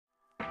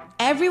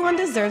Everyone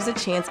deserves a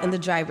chance in the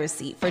driver's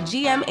seat. For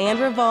GM and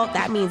Revolt,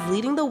 that means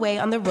leading the way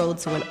on the road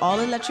to an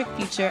all-electric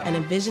future and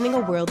envisioning a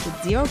world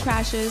with zero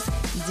crashes,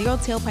 zero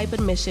tailpipe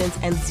emissions,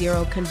 and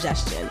zero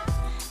congestion.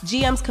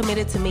 GM's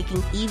committed to making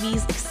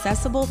EVs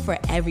accessible for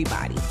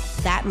everybody.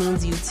 That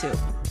means you too.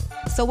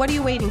 So what are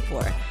you waiting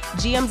for?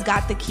 GM's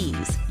got the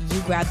keys.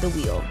 You grab the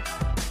wheel.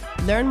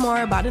 Learn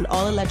more about an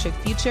all-electric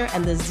future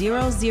and the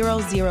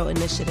 000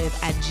 initiative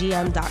at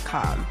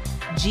gm.com.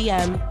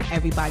 GM,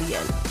 everybody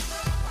in.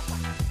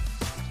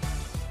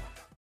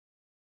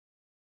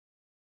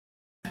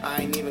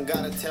 I ain't even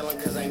gotta tell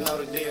him cause I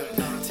know the deal.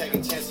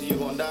 Taking chances, you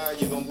gon' die or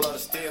you gon' blow the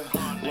steel.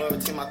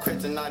 Loyalty, my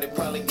kryptonite, it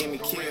probably get me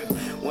killed.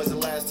 When's the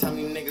last time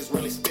you niggas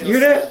really spit? You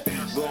hear that?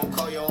 Go and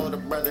call your older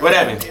brother. What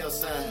happened?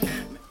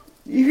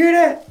 You hear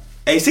that?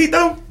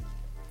 Acito?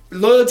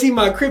 Loyalty,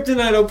 my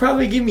kryptonite will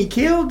probably get me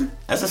killed.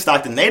 That's a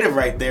Stockton native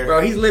right there.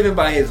 Bro, he's living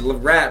by his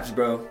raps,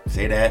 bro.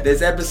 Say that.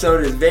 This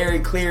episode is very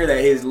clear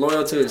that he's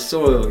loyal to his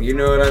soil. You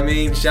know what I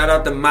mean? Shout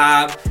out the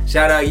Mob.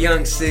 Shout out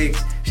YoungSix.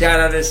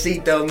 Shout out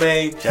Acito,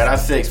 man. Shout out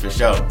Six for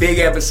sure. Big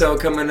episode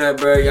coming up,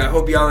 bro. I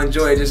hope y'all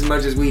enjoy it just as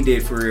much as we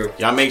did, for real.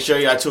 Y'all make sure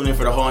y'all tune in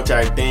for the whole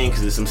entire thing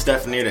because there's some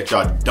stuff in there that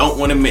y'all don't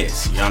want to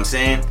miss. You know what I'm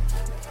saying?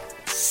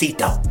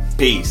 Acito.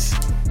 Peace.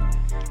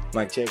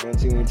 Mic check, 1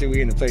 2 1 2. We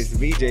in the place to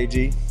be,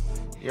 JG.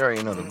 You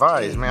already know the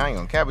vibes, man. I ain't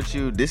gonna cap with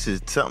you. This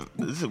is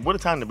something. What a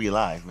time to be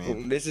alive,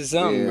 man. This is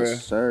something, bro.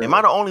 Sir. Am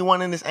I the only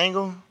one in this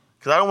angle?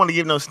 Because I don't want to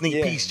give no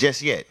sneak peeks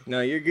just yet.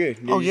 No, you're good.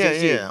 Oh,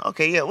 yeah.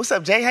 Okay, yeah. What's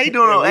up, Jay? How you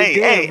doing?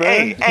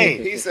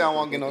 Hey. He said I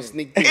won't get no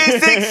sneak peek.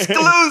 It's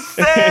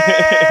exclusive.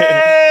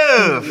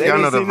 Y'all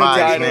know the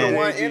vibes, man.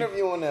 One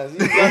interviewing us. You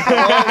got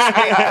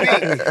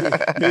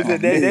the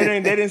sneak peek.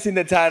 They didn't see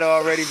the title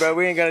already, bro.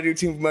 We ain't got to do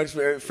too much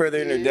further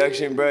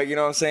introduction, bro. You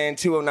know what I'm saying?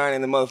 209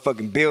 in the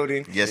motherfucking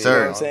building. Yes, You know sir.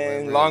 what I'm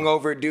saying? Long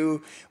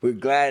overdue. We're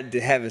glad to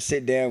have a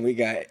sit down. We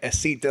got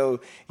Acito,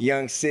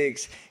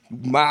 YoungSix,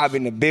 Mob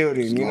in the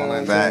building. You know what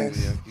I'm saying?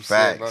 You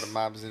said, bro, the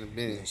mob is in the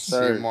business. See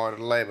them more to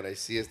the label. They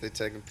see us, they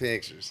taking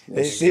pictures.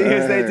 They see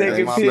us, they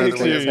taking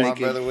pictures. My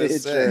brother would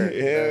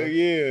say. Hell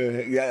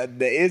yeah.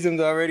 The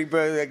isms already,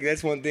 bro. Like,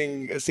 that's one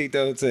thing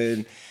Acito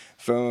said.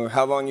 From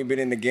how long you've been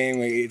in the game,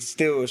 like, it's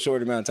still a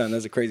short amount of time.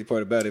 That's the crazy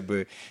part about it.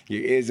 But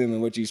your ism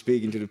and what you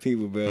speaking to the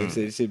people, bro,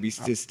 so it should be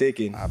still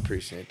sticking. I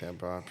appreciate that,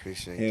 bro. I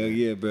appreciate that. Hell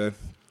yeah, bro.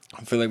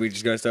 I feel like we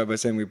just got to start by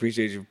saying we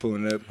appreciate you for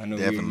pulling up. I know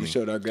we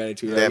showed our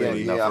gratitude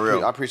Definitely. already. No, for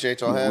real. I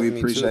appreciate y'all having me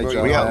appreciate too, bro.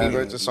 y'all You know having me,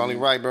 bro. me. It's only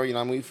right, bro. You know,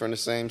 I mean, we from the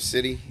same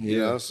city. You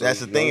know, so, That's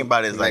the thing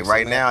about it is, like,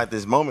 right now at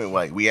this moment,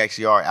 like, we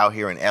actually are out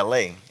here in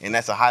LA, and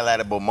that's a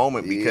highlightable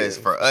moment because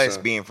for us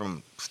being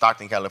from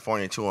Stockton,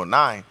 California,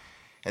 209,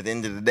 at the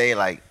end of the day,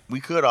 like, we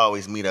could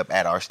always meet up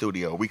at our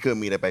studio. We could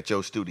meet up at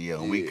your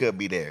studio. We could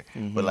be there.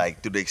 But,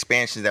 like, through the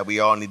expansions that we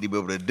all need to be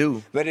able to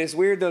do. But it's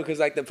weird, though, because,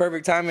 like, the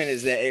perfect timing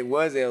is that it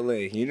was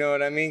L.A. You know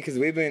what I mean? Because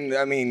we've been,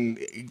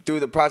 through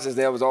the process,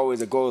 that was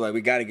always a goal. Like,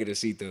 we got to get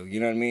Acito. You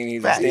know what I mean?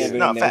 He's Facts. standing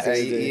No, in there.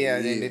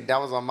 facts.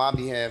 That was on my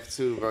behalf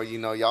too, bro. You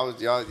know, y'all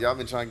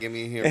been trying to get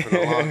me in here for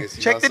the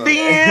longest. Check the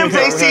DMs,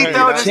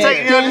 Acito.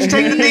 Just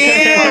take the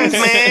DMs,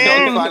 man.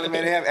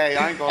 Hey,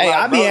 I ain't gonna Hey, lie,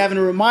 I be bro. having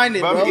to remind it,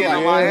 bro. Bro, getting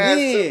on my ass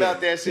yeah.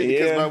 about that shit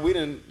because, Yeah. bro, we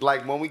didn't,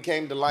 like, when we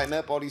came to lighten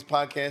up all these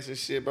podcasts and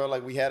shit, bro,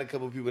 like, we had a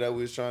couple people that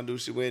we was trying to do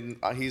shit with,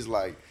 and he's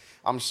like,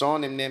 I'm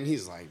showing him them,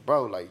 he's like,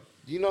 bro, like,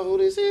 you know who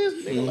this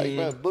is? Nigga, like,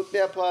 bro, book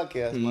that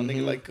podcast, my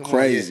nigga, like, come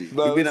Crazy. on.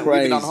 Yeah. We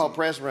been on the whole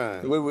press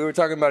run. We were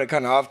talking about it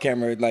kind of off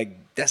camera, like,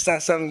 that's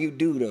not something you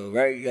do, though,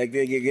 right? Like,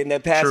 you're getting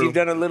that past. True. You've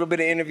done a little bit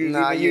of interviews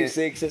Nah, with yeah.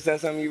 YoungSix. That's not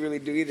something you really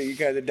do either. You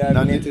kind of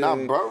diving into Nah,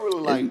 it.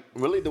 bro,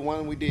 really the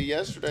one we did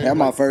yesterday. That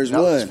my like, first that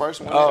was one. his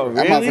first one. Oh, ever.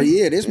 That's my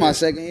Really? this is my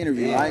second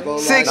interview. I ain't gonna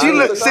lie. Six, Nah, you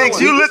this the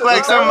look third like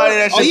one. somebody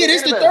that Oh should. yeah,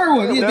 this the third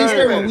one. Yeah, this Third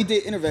third one. one. We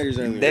did innovators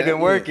earlier. They've been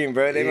Yeah. working,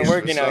 bro. They've been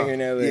working out here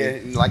in L.A. Yeah,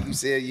 and like you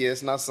said, yeah,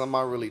 it's not something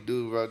I really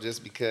do, bro,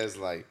 just because,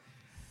 like,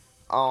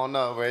 I don't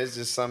know, bro. It's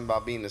just something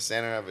about being the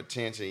center of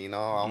attention, you know?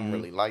 I don't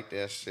really like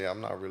that shit.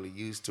 I'm not really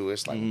used to it.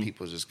 It's like when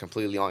people just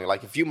completely on you.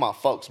 Like, if you my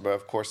folks, bro,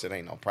 of course it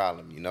ain't no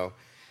problem, you know?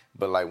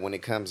 But, like, when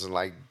it comes to,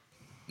 like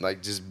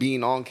just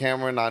being on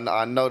camera and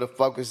I know the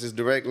focus is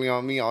directly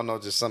on me, I don't know,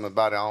 just something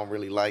about it, I don't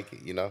really like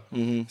it, you know?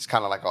 It's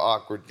kind of like an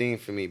awkward thing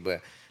for me,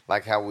 but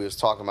like how we was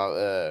talking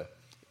about,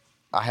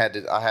 I had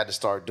to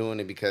start doing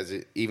it because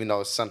even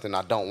though it's something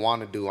I don't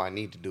want to do, I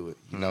need to do it,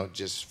 you know,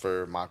 just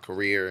for my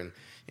career and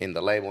in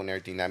the label and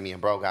everything that me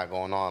and bro got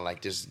going on.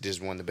 Like, this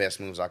one of the best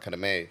moves I could have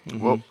made.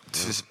 Well,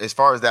 as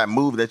far as that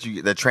move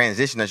the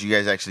transition that you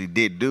guys actually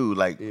did do,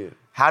 like,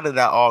 how did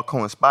that all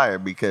conspire?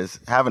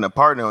 Because having a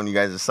partner on you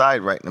guys'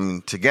 side, right? I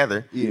mean,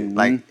 together,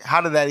 like,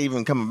 how did that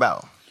even come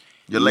about?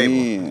 Your label.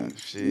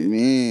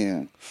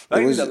 Man. Not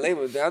It even was- the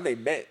label, how they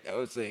met, I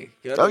would say.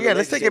 Oh yeah,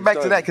 let's take it back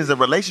to that because the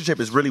relationship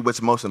is really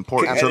what's most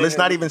important. So let's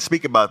not even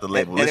speak about the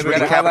label. Let's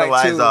really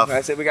capitalize off.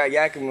 I said we got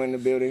Yakima in the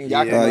building.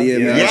 Oh, yeah,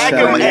 man.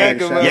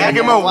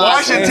 Yakima,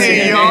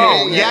 Washington,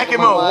 yo.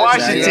 Yakima,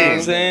 Washington. You know what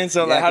I'm saying?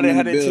 So like, how did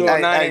Yakima building.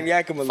 209 and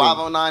Yakima link?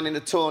 509 into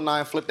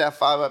 209, flip that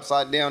 5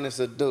 upside down, it's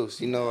a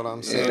deuce. You know what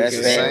I'm saying? that's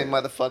It's the that- same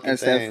motherfucking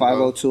That's thing, that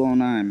bro.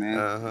 50209,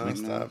 man.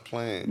 Stop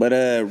playing. But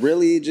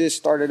really, it just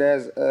started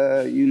as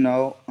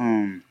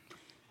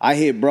I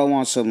hit bro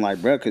on something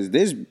like, bro, because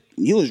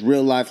he was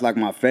real life like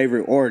my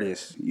favorite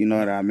artist. You know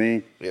what I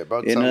mean? Yeah, bro,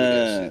 And, tell me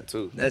that shit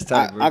too. That's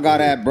tight, bro. I got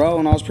at bro,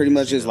 and I was pretty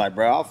much just like,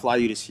 bro, I'll fly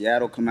you to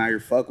Seattle, come out here,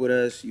 fuck with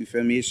us. You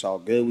feel me? It's all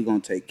good. We're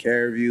gonna take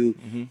care of you.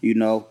 You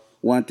know,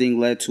 one thing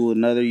led to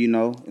another. You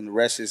know, and the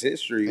rest is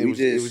history. It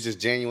was just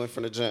genuine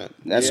from the jump.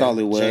 That's all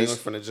it was. Genuine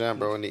from the jump,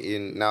 bro.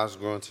 And now it's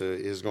growing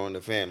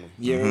to family.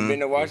 You ever been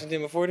to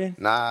Washington before then?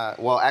 Nah,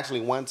 well,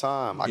 actually, one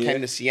time I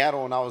came to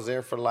Seattle and I was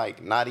there for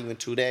like not even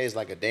 2 days,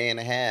 like a day and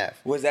a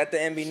half. Was that the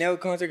MB Nell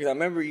concert? Because I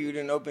remember you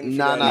didn't open.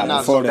 No.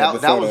 Before So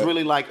that, that was before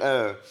really like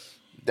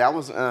that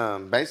was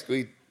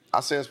basically I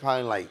say it's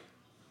probably like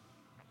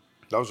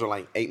those were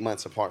like 8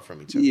 months apart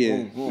from each other.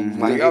 Yeah.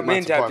 Like Y'all 8 been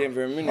months tapped apart. in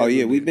for a minute. Oh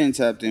yeah, we've been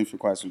tapped in for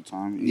quite some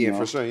time. you Yeah, know.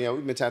 for sure. Yeah,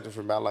 we've been tapped in for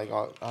about like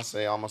I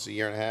say almost a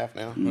year and a half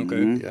now.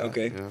 Okay. Yeah,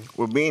 Okay. yeah.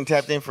 Well, being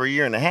tapped in for a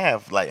year and a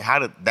half, like how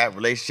did that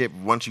relationship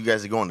once you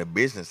guys are going to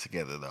business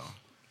together though?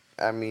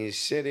 I mean,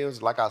 shit, it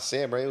was like I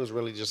said, bro, it was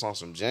really just on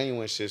some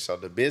genuine shit. So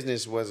the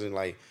business wasn't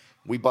like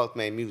we both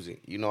made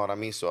music, you know what I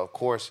mean? So of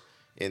course,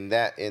 in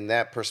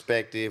that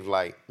perspective,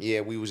 like,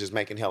 yeah, we was just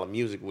making hella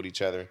music with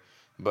each other.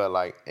 But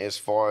like as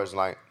far as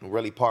like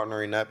really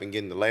partnering up and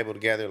getting the label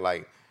together,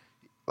 like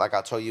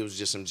I told you, it was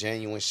just some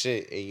genuine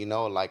shit. And you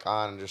know, like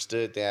I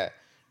understood that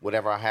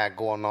whatever I had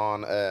going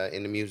on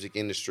in the music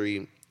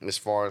industry as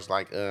far as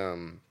like a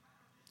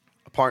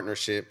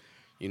partnership,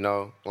 you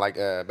know, like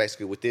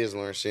basically with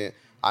Isler and shit,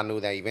 I knew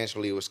that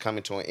eventually it was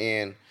coming to an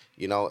end.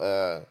 You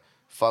know,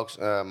 folks,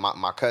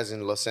 my cousin,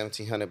 little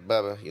 1700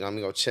 Bubba, you know, I'm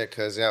gonna go check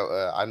cuz out.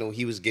 I knew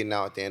he was getting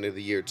out at the end of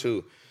the year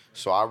too.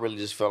 So I really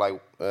just felt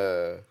like,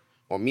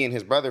 or me and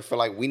his brother feel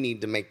like we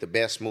need to make the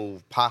best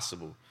move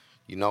possible,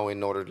 you know,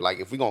 in order to, like,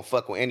 if we gonna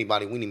fuck with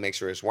anybody, we need to make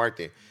sure it's worth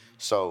it.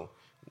 So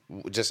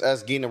just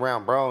us getting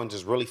around bro and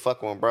just really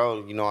fucking with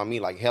bro, you know what I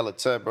mean? Like hella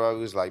tough, bro. It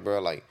was like, bro,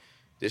 like,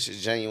 this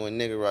is genuine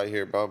nigga right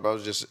here, bro.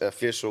 Bro's just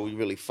official. We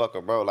really fuck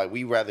with bro. Like,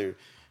 we rather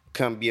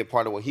come be a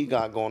part of what he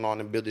got going on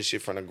and build this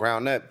shit from the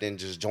ground up than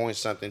just join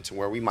something to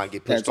where we might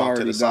get pushed That's off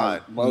to already the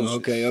side.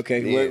 Okay.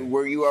 Yeah.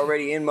 Were you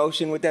already in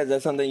motion with that? Is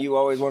that something you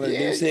always wanted to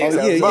do? Oh, Six?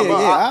 yeah.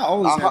 I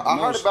always had I heard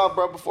emotion. about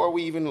bro before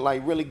we even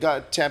like really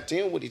got tapped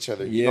in with each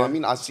other. You know what I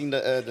mean? I seen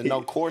the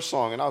No Core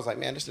song and I was like,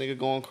 man, this nigga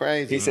going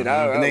crazy. He said,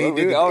 And then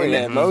we all in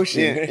and that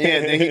motion. Yeah,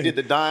 then he did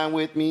the Dying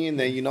with me, and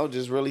then, you know,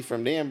 just really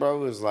from then, bro,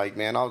 it was like,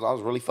 man, I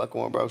was really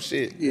fucking with bro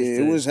shit. Yeah,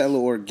 it was hella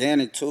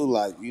organic too.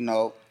 Like, you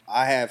know,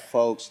 I had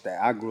folks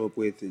that I grew up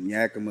with in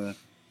Yakima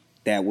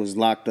that was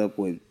locked up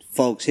with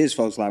his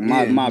folks. Like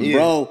my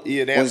bro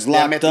was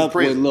locked up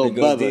with Lil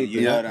Bubba.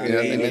 You know what I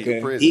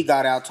mean? He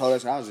got out, told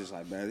us. I was just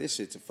like, man, this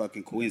shit's a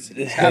fucking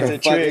coincidence. How the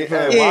fuck?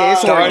 Yeah,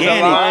 it's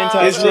organic.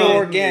 It's real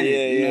organic.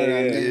 You know what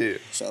I mean? Yeah.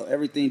 So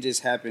everything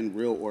just happened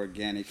real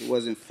organic. It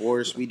wasn't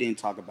forced. We didn't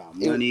talk about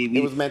money.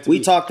 It was meant to we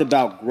be. talked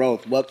about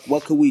growth.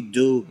 What could we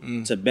do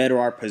to better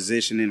our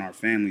position in our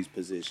family's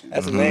position?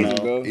 That's amazing,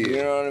 bro. You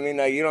know what I mean?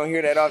 Like, you don't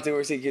hear that often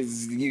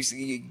because you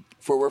see,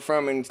 for where we're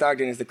from in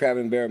Stockton, it's the crab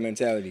and barrel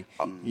mentality.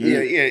 Yeah,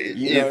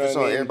 what for I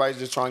sure. mean? Everybody's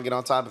just trying to get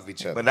on top of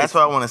each other. But that's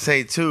what I want to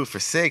say too for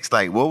Six.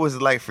 Like, what was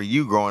it like for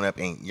you growing up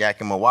in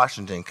Yakima,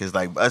 Washington? Because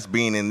like us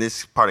being in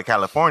this part of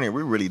California,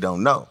 we really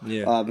don't know.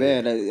 Yeah.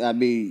 Man, I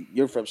mean,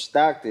 you're from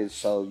Stockton,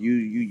 so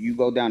you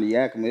go down to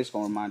Yakima, it's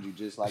gonna remind you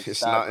just like It's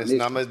Stockton.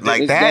 not much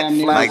Like It's that? damn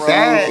near Like roads,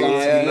 that?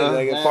 Yeah, you know?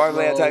 like a Back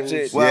farmland type roads.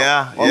 shit.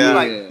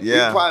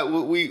 Yeah.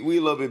 We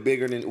a little bit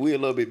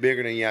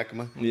bigger than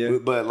Yakima. Yeah.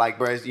 But like,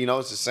 bro, you know,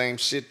 it's the same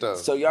shit though.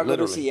 So y'all go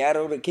to Literally.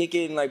 Seattle to kick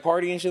it and like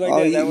party and shit like Oh,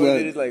 that? Is yeah, that what well,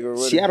 it is? Like, or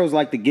what? Seattle's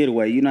like the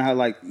getaway. You know how,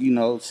 like, you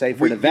know, say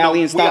for We- the you Valley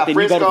know, and we got Stockton,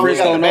 you go to Frisco, we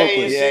Frisco got and the Bay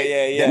Oakland.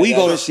 and Yeah. We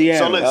go to So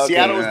Seattle. look, Okay.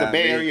 Seattle is the Yeah,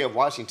 Bay man. Area of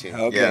Washington.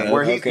 Okay. Yeah.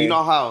 Where Okay. you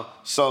know how,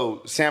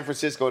 so San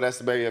Francisco, that's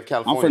the Bay Area of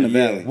California. from the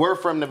Valley. We're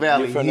from the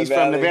Valley. You're from He's the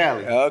from the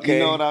Valley. Valley. Okay. You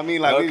know what I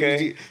mean? Like,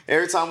 Okay.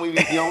 every time we be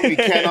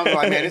catting up,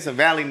 like, man, it's a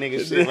Valley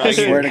nigga shit right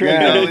here. Swear to God.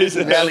 You know, it's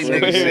a Valley Swear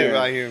nigga to shit God.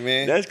 right here,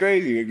 man. That's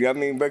crazy. I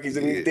mean, Bucky,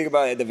 when you think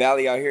about it, the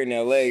valley out here in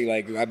LA,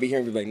 like I be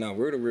hearing people like, no,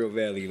 we're the real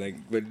valley. Like,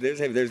 but there's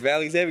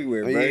valleys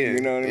everywhere, bro. Yeah,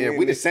 You know what I mean?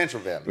 we the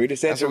Central Valley. We the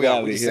Central That's what we are.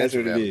 Valley. We the That's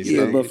Central what it Valley. is.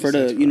 Yeah, We but the for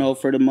the Central Valley.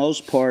 for the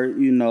most part,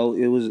 you know,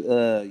 it was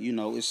you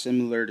know, it's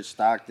similar to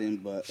Stockton,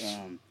 but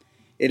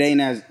it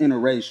ain't as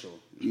interracial.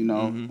 You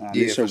know,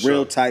 Yeah, it's a for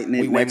real sure. tight We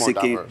knit way more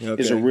Mexican. diverse.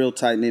 It's a Okay. real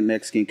tight knit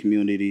Mexican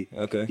community.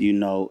 Okay. You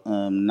know,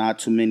 not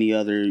too many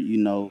other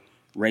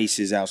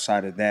races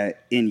outside of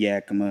that in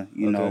Yakima.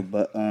 You know, Okay.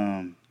 but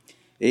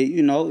it,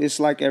 you know, it's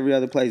like every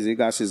other place. It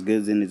got its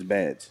goods and its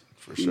bads.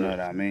 For sure. You know what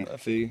I mean? I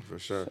feel you. For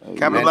sure. So,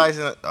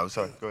 Capitalizing. Oh,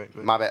 sorry. Go ahead.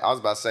 My bad. I was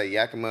about to say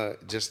Yakima,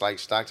 just like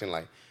Stockton,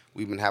 like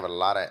we've been having a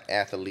lot of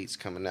athletes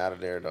coming out of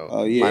there though.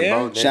 Oh yeah. Like,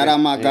 bro, Shout out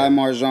my guy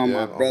Marjan,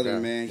 Yeah, my brother,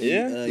 okay.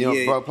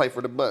 man. Bro played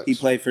for the Bucks. He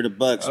played for the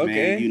Bucks, Okay.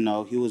 man. You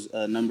know, he was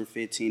number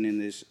 15 in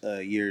this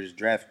year's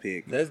draft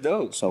pick. That's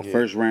dope. So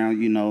first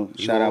round,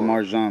 shout out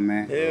Marjan,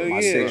 man. Hell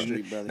my yeah. 6th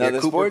Street brother. Now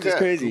the sports is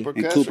crazy.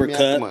 And Cooper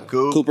Cup.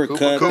 Cooper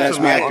Cup. Coop's That's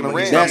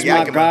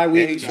my guy.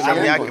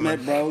 I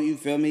met, bro. You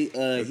feel me?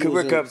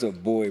 Cooper Cup's a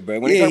boy, bro.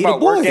 When you talk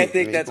about work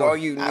ethic, that's all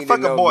you need to know. Fuck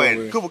a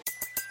boy. Cooper.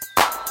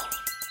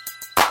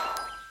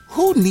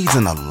 Who needs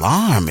an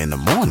alarm in the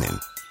morning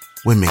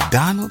when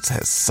McDonald's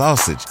has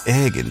sausage,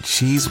 egg, and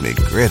cheese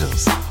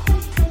McGriddles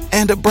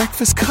and a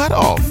breakfast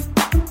cutoff?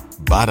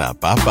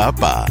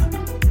 Ba-da-ba-ba-ba.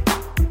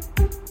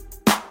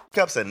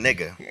 Cup's a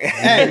nigga.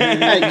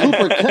 hey,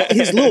 Cooper Cup,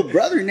 his little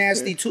brother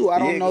nasty too. I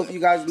don't know if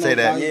you guys know Say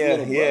that. about his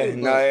little brother.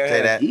 No,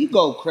 Say that. He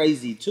go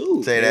crazy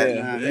too. Say that. You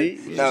know what I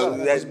mean? No,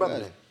 that's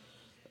better.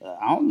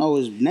 I don't know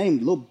his name.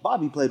 Little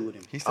Bobby played with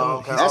him. He's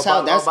still That's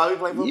how. Bobby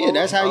played football? Yeah,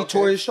 that's how he Okay.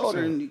 tore his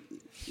shoulder. And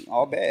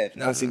all bad.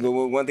 Now, see, but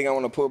one thing I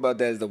want to pull about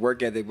that is the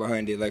work ethic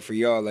behind it. Like for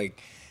y'all, like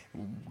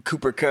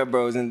Cooper Cup,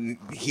 bros, and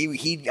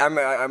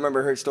I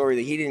remember her story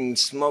that he didn't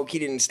smoke, he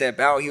didn't step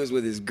out. He was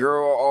with his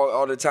girl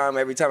all the time.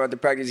 Every time after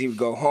practice, he would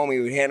go home. He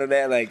would handle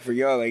that. Like for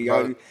y'all, like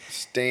y'all. Bro,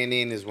 staying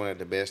in is one of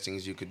the best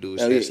things you could do,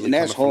 Oh, yeah, especially and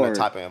that's coming from hard. the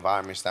type of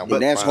environments that But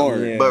that's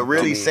hard. Yeah. But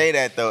really say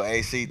that though,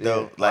 AC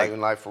though.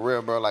 Like for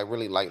real, bro. Like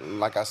really,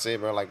 like I said,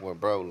 bro. Like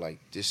bro, like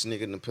this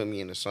nigga done put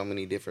me into so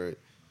many different,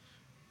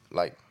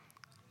 like,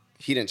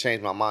 he done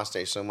changed my mind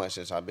state so much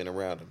since I've been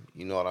around him.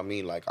 You know what I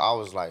mean? Like I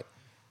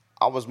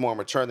was more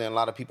mature than a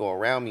lot of people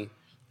around me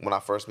when I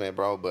first met,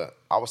 bro. But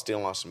I was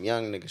still on some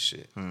young nigga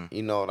shit.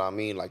 You know what I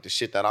mean? Like the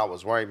shit that I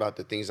was worried about,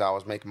 the things I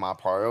was making my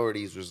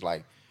priorities was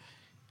like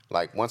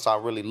once I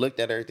really looked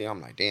at everything, I'm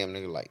like, damn,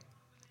 nigga, like,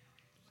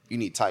 you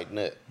need to tighten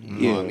up.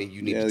 You know what I mean?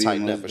 You need to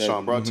tighten up. For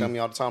Sean, bro, tell me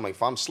all the time, like,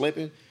 if I'm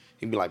slipping,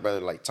 he'd be like, brother,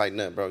 like, tighten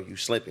up, bro. You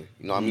slipping.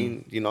 You know what I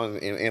mean? You know,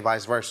 and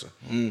vice versa.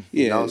 Yeah,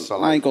 You know,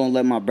 so I ain't gonna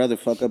let my brother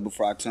fuck up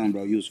before I tell him,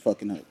 bro, you was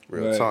fucking up.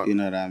 Real talk. You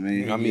know what I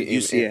mean?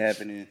 You see it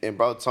happening. And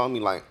bro told me,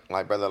 like,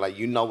 brother, like,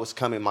 you know what's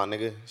coming, my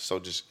nigga. So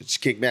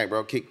just kick back,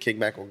 bro. Kick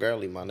back on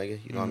girly, my nigga.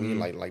 You know what I mean?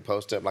 Like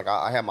post up. Like,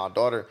 I had my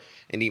daughter,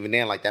 and even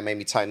then, like, that made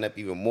me tighten up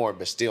even more.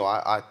 But still,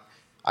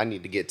 I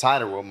need to get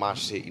tighter with my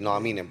shit. You know what I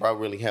mean? And bro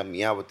really helped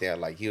me out with that.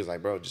 Like, he was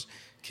like, bro, just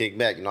kick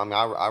back. You know what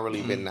I mean? I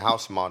really been in the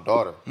house with my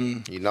daughter.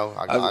 You know?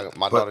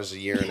 My daughter's a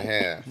year and a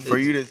half. For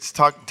you to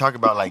talk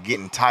about like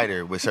getting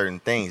tighter with certain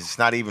things, it's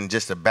not even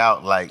just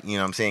about like, you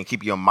know what I'm saying,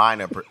 keeping your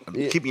mind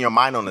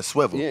on the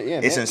swivel.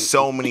 It's in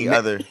so many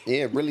other.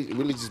 Yeah,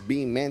 really just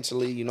being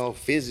mentally, you know,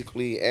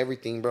 physically,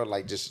 everything, bro.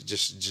 Like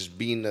just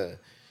being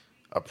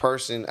a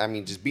person, I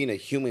mean, just being a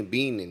human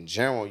being in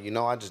general, you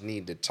know, I just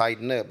need to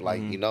tighten up.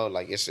 Like, you know,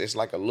 like it's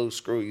like a loose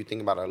screw. You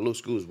think about it, a loose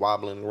screw is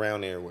wobbling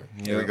around everywhere.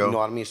 Here we go. You know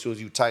what I mean? As soon as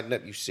you tighten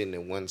up, you sitting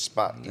in one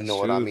spot. You know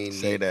what I mean?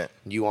 Say that.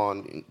 You're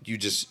Great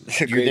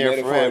there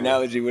metaphor, forever.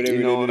 analogy, whatever.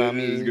 You know what I it is,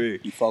 mean? it's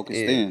great. You focused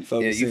Yeah,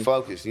 in. you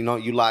focused. You know,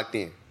 you locked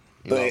in.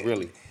 You know,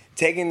 really.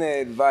 Taking the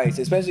advice,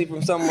 especially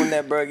from someone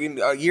that, bro,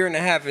 a year and a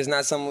half is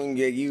not someone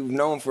that you've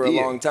known for a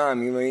long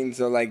time. You know what I mean?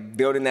 So, like,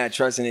 building that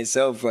trust in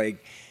itself,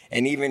 like,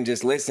 and even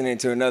just listening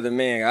to another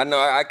man. I know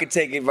I could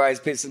take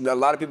advice. A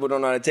lot of people don't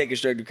know how to take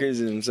constructive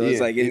criticism. So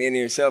it's like in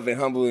yourself and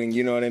humbling,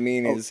 you know what I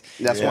mean?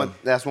 That's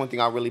one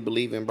thing I really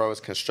believe in, bro, is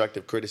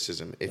constructive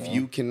criticism. If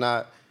you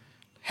cannot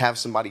have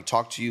somebody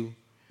talk to you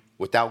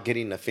without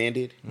getting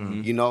offended,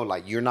 you know,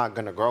 like, you're not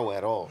gonna grow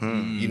at all.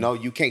 You know,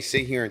 you can't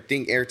sit here and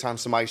think every time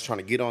somebody's trying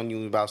to get on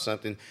you about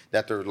something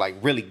that they're like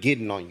really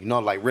getting on you, you know,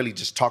 like really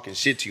just talking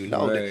shit to you.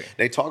 No,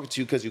 they talking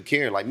to you because you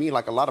care. Like me,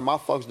 like a lot of my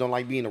folks don't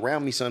like being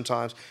around me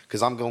sometimes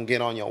because I'm gonna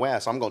get on your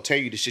ass. I'm gonna tell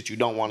you the shit you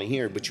don't want to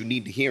hear, but you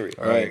need to hear it.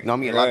 Right. You know what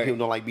I mean? A lot of people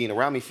don't like being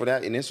around me for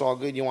that, and it's all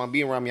good. You want to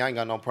be around me, I ain't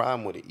got no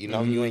problem with it. You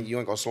know, you ain't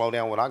gonna slow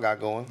down what I got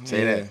going.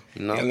 Say that.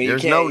 You know, I mean,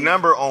 There's no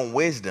number on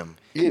wisdom.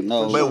 Yeah,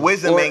 No. But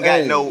wisdom ain't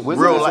got no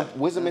real life.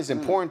 Wisdom is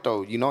important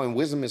though, you know, and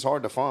wisdom is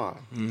hard to find.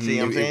 See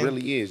what I'm saying? It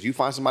really is. You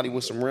find somebody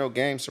with some real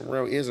game, some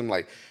real ism,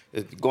 like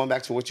going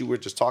back to what you were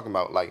just talking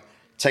about, like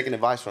taking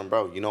advice from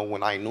bro. You know,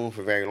 when I knew him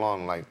for very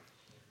long, like.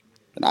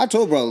 And I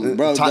told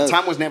bro,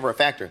 Time was never a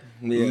factor.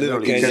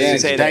 Literally, okay, because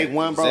exactly. day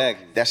one, bro,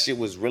 Exactly. that shit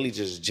was really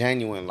just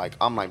genuine. Like,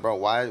 I'm like, bro,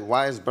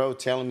 why is bro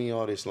telling me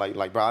all this? Like,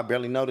 bro, I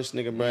barely know this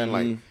nigga, bro. And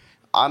like,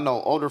 I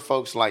know older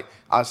folks, like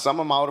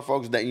some of my older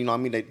folks that, you know what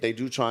I mean, they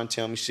do try and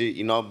tell me shit,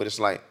 you know, but it's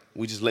like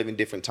we just live in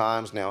different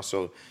times now,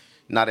 so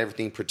not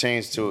everything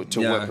pertains to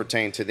what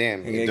pertained to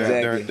them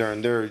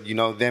during their, you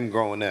know, them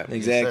growing up.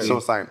 Exactly. So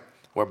it's like,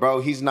 well,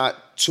 bro, he's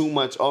not too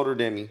much older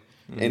than me,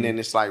 and then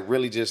it's like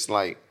really just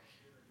like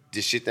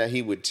the shit that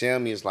he would tell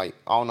me is like,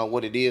 I don't know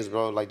what it is,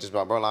 bro. Like, just,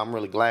 bro, I'm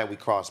really glad we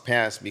crossed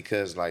paths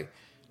because like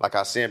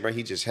I said, bro,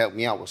 he just helped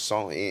me out with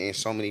in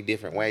so many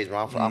different ways,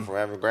 bro. I'm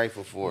forever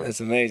grateful for it. That's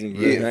amazing,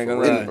 bro. Yeah, I ain't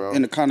gonna for real, lie. bro.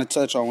 And to kind of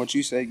touch on what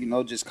you said, you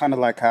know, just kind of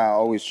like how I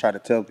always try to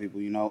tell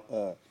people, you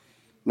know,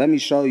 let me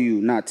show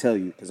you, not tell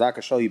you, because I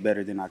can show you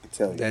better than I can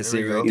tell you. That's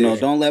it, right? You know,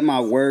 don't let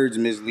my words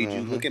mislead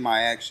you. Look at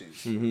my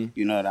actions. You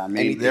know what I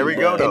mean? There we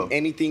go, though.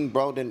 Anything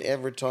bro done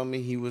ever told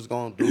me he was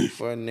gonna do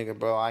for a nigga,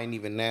 bro, I ain't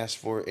even asked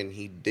for it, and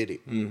he did it.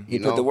 He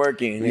put the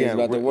work in. He was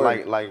about to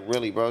work. Like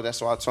really, bro.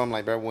 That's why I told him,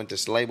 like, bro, went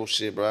this label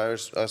shit, bro.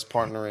 Us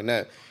partnering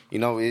that. You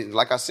know,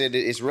 like I said,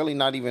 it's really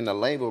not even a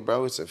label,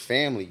 bro. It's a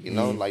family, you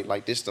know,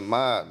 like this the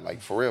mob,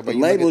 like for real. But the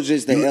label's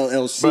just the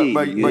LLC.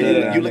 But you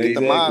look at the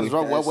mobs,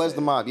 bro. What was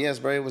the mob? Yes,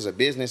 bro, it was a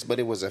business, but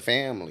it was a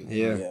family.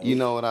 Yeah. You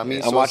know what I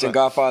mean? I'm watching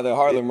Godfather of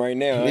Harlem right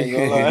now. I ain't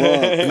gonna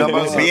lie. No,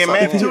 but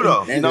BMF too,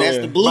 though. That's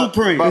the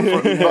blueprint.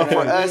 But for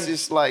us,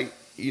 it's like,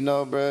 you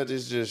know, bro,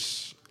 it's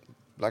just,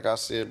 like I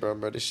said, bro,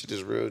 this shit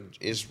is real.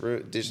 It's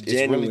real. It's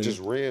really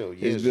just real.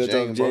 Yeah, it's built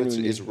up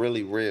genuinely. It's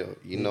really real.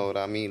 You know what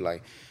I mean?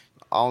 Like,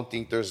 I don't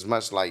think there's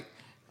much, like,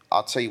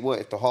 I'll tell you what,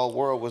 if the whole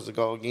world was to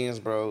go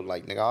against, bro,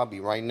 like, nigga, I'll be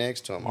right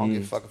next to him. I don't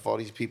give a fuck if all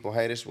these people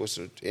hate us.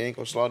 It ain't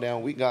gonna slow down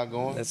what we got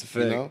going. That's a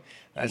fact. You know?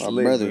 That's My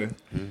lit, brother.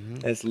 bro.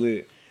 That's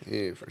lit.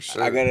 Yeah, for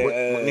sure. I gotta.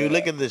 When you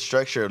look at the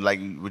structure,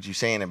 like what you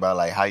saying about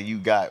like how you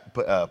got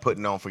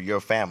putting on for your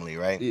family,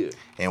 right? Yeah.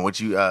 And what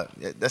you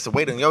that's a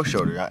weight on your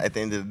shoulder at the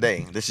end of the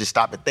day. Let's just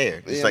stop it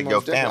there. It's like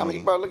your family. I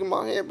mean, bro, look at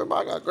my hair, bro.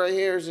 I got gray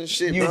hairs and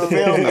shit, You bro.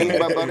 feel me? I mean,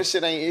 bro, this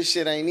shit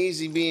ain't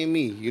easy being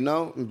me, you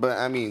know? But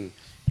I mean,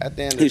 at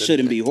the end of the It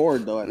shouldn't be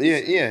hard though.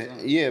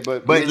 Yeah,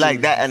 but like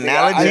that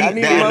analogy,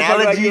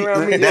 exactly.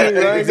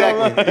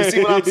 You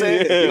see what I'm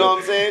saying? You know what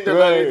I'm saying? Right.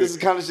 Like, this is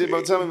kind of shit,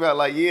 bro. Tell me about,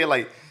 like, yeah,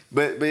 like,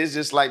 but it's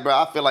just like, bro,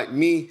 I feel like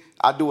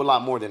I do a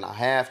lot more than I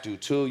have to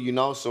too, you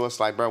know? So it's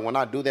like, bro, when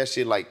I do that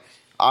shit, like,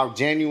 I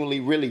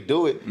genuinely really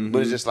do it,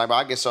 but it's just like, bro,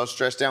 I get so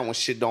stressed out when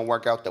shit don't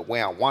work out the way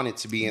I want it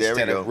to be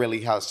instead of really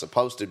how it's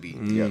supposed to be.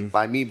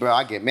 Like me, bro,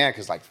 I get mad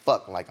because, like,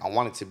 fuck, like, I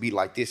want it to be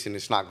like this and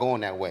it's not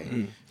going that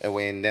way.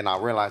 And then I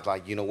realized,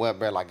 like, you know what,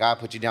 bro, like, God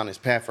put you down this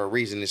path for a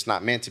reason. It's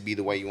not meant to be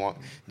the way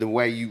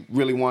you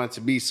really want it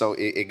to be. So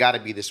it got to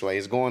be this way.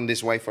 It's going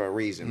this way for a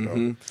reason, bro.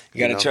 You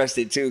gotta trust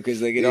it too,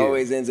 because like it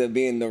always ends up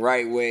being the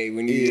right way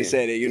when you just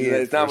said it. You know,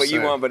 it's not what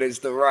you want, but it's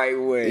the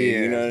right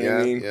way. You know what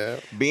I mean?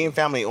 Yeah. Being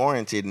family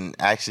oriented and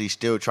actually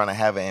still trying to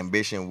have an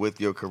ambition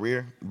with your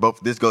career.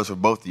 This goes for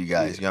both of you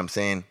guys. You know what I'm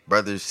saying?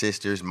 Brothers,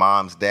 sisters,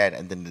 moms, dad.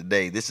 At the end of the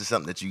day, this is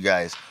something that you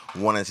guys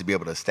wanted to be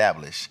able to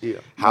establish.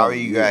 How are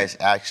you guys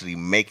actually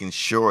making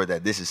sure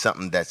that this is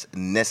something that's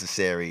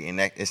necessary and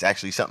that it's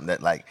actually something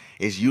that like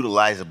is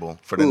utilizable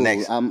for the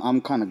next?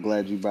 I'm kind of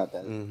glad you brought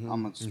that. You know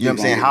what I'm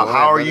saying? How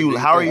are you?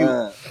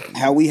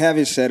 How we have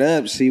it set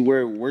up? See,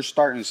 we're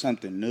starting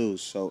something new.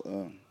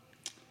 So.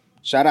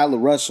 Shout out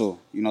LaRussell,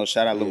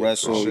 shout out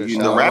LaRussell. Sure. You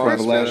know, the rapper?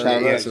 Shout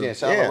out LaRussell.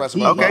 Shout out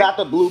LaRussell. He got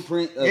the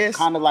blueprint of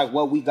kind of like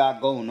what we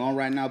got going on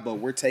right now, but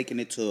we're taking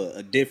it to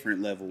a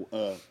different level.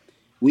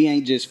 We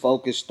ain't just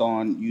focused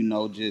on,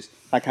 just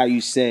like how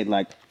you said,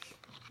 like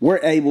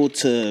we're able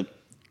to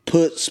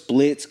put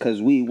splits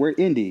because we're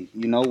indie,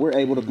 we're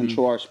able to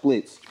control our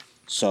splits.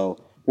 So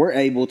we're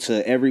able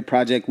to, every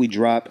project we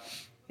drop,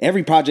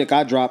 every project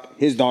I drop,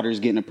 his daughter's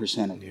getting a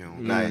percentage.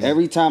 Nice.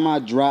 Every time I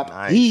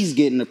drop, he's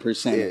getting a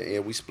percentage. Yeah,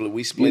 we split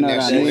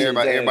that shit.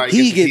 Everybody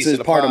he gets his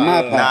part of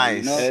my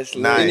pie. Nice. That's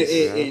nice.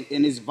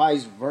 And it's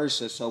vice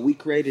versa. So we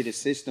created a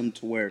system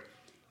to where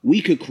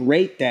we could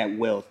create that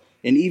wealth.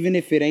 And even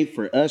if it ain't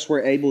for us,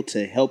 we're able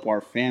to help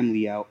our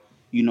family out,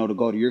 to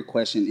go to your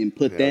question and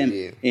put them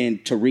in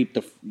to reap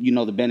the,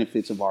 the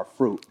benefits of our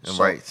fruit.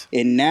 So, right.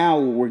 And now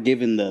we're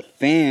giving the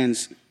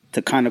fans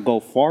to kind of go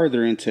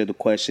farther into the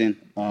question.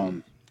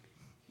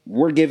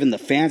 We're giving the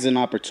fans an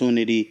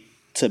opportunity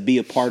to be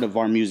a part of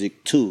our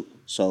music too.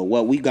 So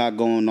what we got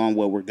going on,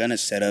 what we're gonna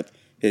set up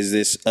is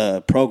this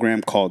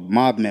program called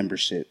Mob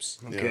Memberships.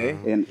 Okay.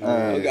 And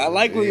I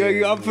like what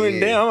you're putting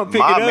down. I'm gonna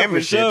pick Mob it up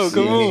for sure.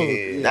 Come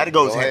on. That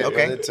goes hand.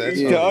 Okay.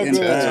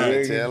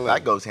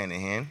 That goes hand in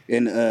hand.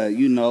 And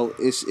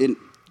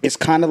it's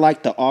kind of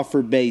like the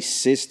offer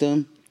based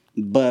system,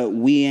 but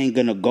we ain't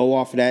gonna go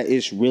off of that.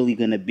 It's really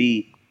gonna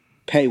be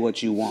pay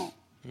what you want.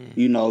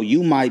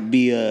 You might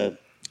be a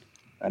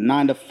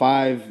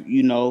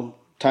 9-to-5,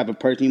 type of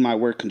person. You might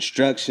work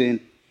construction,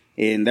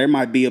 and there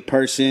might be a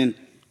person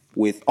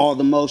with all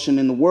the motion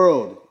in the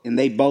world, and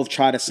they both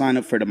try to sign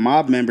up for the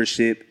mob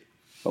membership,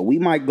 but we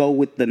might go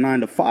with the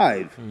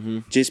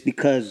 9-to-5 just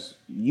because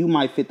you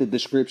might fit the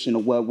description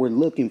of what we're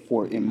looking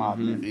for in mob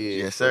members.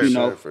 Yes, sir.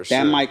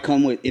 That might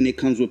come with, and it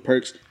comes with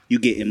perks. You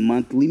getting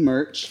monthly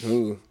merch.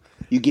 Ooh.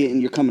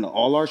 You're coming to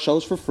all our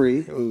shows for free.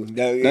 Ooh,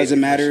 doesn't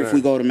matter if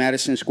we go to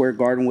Madison Square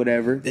Garden,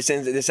 whatever. This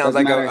sounds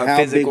like a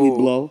physical. Big we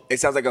blow. It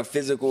sounds like a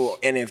physical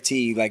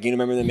NFT. Like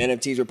remember them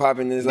NFTs were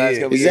popping this last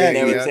couple years.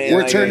 Exactly.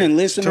 We're turning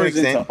listeners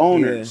into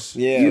owners.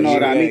 Yeah. You know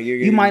what I mean.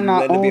 You might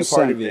not own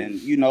something.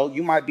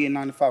 You might be a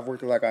 9-to-5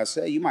 worker, like I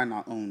said. You might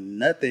not own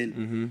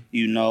nothing.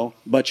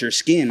 But your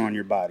skin on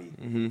your body.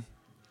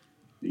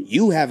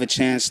 You have a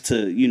chance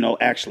to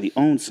actually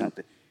own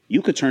something.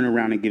 You could turn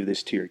around and give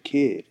this to your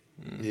kid.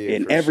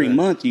 And every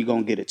month you're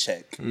going to get a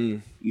check.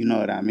 You know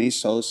what I mean?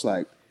 So it's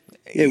like,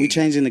 Yeah, we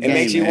changing the game. It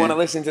makes you want to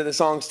listen to the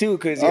songs too,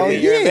 because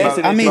you're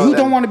invested. I mean, who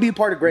don't want to be a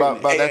part of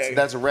greatness? But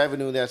that's a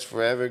revenue that's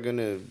forever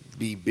gonna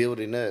be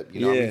building up.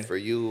 You know what I mean? For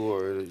you,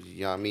 or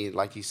you know what I mean,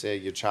 like you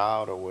said, your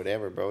child or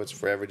whatever, bro. It's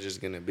forever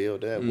just gonna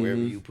build up wherever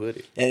you put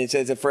it. And it's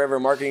a forever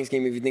marketing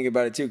scheme if you think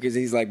about it too, because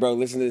he's like, bro,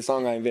 listen to the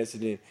song I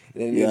invested in.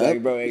 And then he's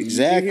like, bro,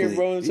 exactly. You hear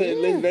bro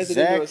say, invested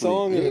into a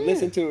song and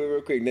listen to it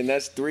real quick. Then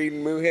that's 3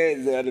 new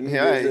heads out of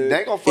they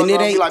ain't gonna fuck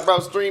around and be like, bro,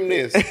 stream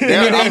this. It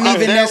ain't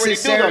even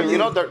necessary. You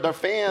know, they're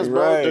fans,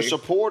 bro. They're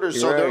supporters.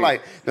 So they're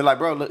like,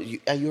 bro, look, you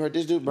heard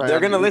this dude, bro. They're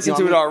gonna listen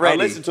to it already.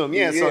 Listen to him,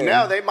 yeah. So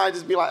now they might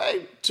just be like,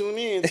 hey, tune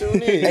in.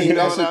 Hey, you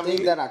know that's the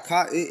thing that I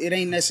caught. It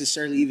ain't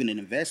necessarily even an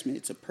investment;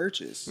 it's a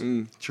purchase.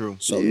 True.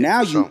 So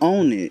now you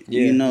own it.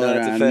 You know what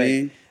I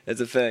mean? That's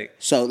a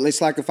fact. So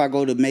it's like if I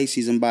go to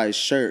Macy's and buy a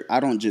shirt,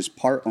 I don't just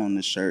part on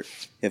the shirt.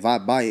 If I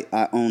buy it,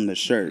 I own the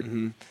shirt.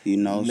 You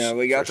know. No,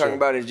 what y'all talking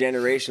about is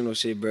generational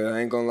shit, bro. I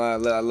ain't gonna lie.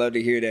 I love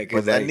to hear that.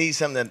 But that needs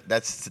something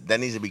that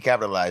needs to be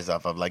capitalized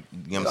off of. Like,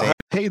 you know what I'm saying?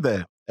 Hey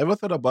there. Ever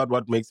thought about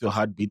what makes your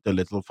heart beat a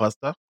little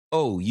faster?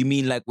 Oh, you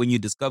mean like when you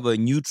discover a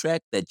new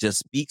track that just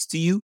speaks to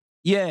you?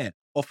 Yeah,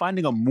 or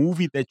finding a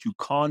movie that you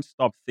can't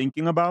stop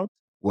thinking about?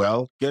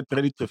 Well, get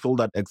ready to feel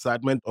that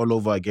excitement all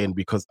over again,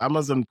 because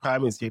Amazon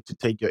Prime is here to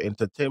take your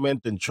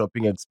entertainment and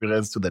shopping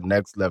experience to the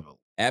next level.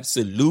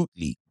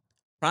 Absolutely.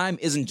 Prime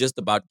isn't just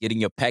about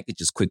getting your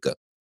packages quicker.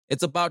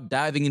 It's about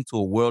diving into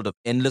a world of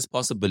endless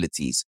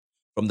possibilities,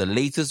 from the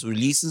latest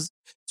releases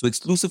to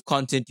exclusive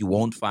content you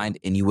won't find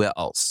anywhere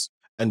else.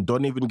 And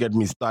don't even get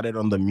me started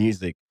on the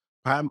music.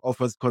 Prime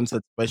offers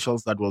concert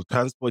specials that will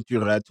transport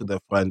you right to the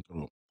front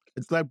row.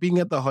 It's like being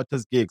at the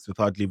hottest gigs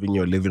without leaving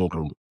your living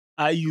room.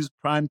 I use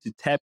Prime to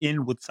tap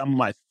in with some of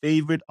my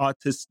favorite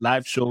artists'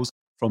 live shows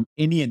from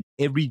any and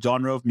every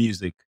genre of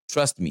music.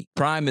 Trust me,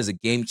 Prime is a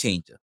game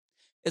changer.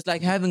 It's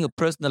like having a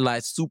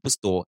personalized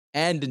superstore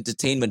and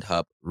entertainment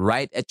hub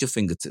right at your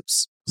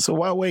fingertips. So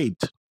why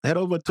wait? Head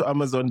over to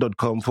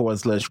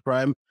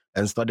amazon.com/Prime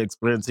and start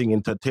experiencing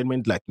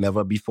entertainment like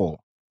never before.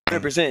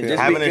 100%.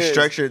 Having a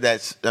structure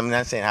that's, I'm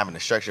not saying having a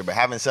structure, but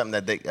having something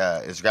that they,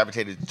 is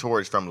gravitated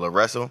towards from La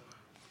Russell.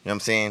 You know what I'm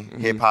saying?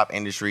 Hip hop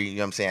industry, you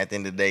know what I'm saying? At the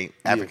end of the day,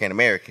 African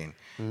American.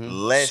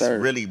 Let's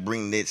really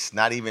bring this,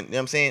 not even, you know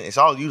what I'm saying? It's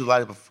all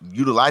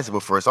utilizable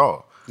for us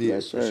all.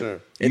 Yes, sir.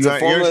 It's a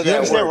formula you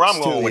understand where I'm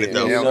works, going too. with it,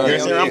 though. Yeah. You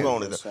understand where I'm going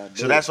with it, Yes, though. I do.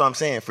 So that's what I'm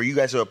saying. For you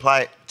guys to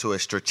apply it to a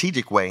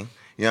strategic way, you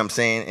know what I'm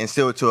saying, and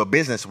still to a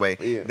business way,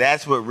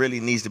 that's what really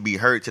needs to be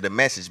heard to the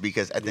message.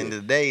 Because at the end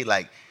of the day,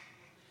 like,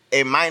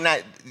 it might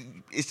not...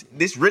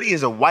 this really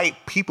is a white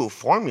people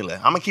formula.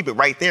 I'm gonna keep it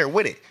right there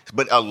with it.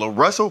 But La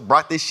Russell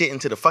brought this shit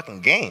into the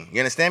fucking game. You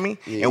understand me?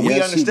 And we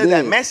understood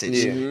that message.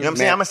 You know what I'm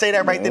saying? I'm gonna say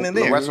that right then and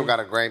there. La Russell got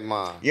a great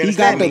mind. You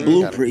understand he got the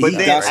blueprint. But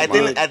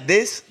then at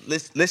this,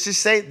 let's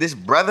just say this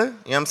brother, you know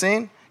what I'm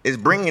saying, is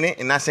bringing it,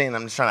 and not saying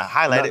I'm just trying to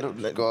highlight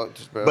it.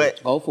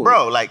 But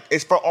bro, like,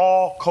 it's for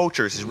all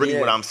cultures is really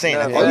what I'm saying.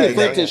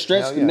 To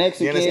stretch the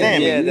Mexican. You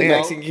understand me? The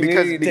Mexican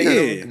community.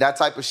 Because that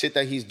type of shit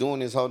that he's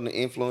doing is holding the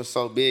influence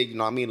so big, you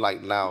know what I mean?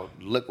 Like, now,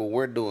 look what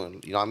we're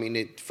doing. You know what I mean?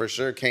 It for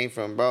sure came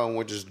from bro, and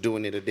we're just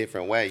doing it a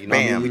different way. You know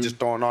what I mean? We just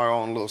throwing our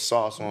own little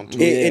sauce on it.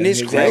 And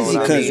it's crazy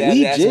because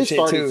we just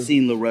started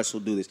seeing La Russell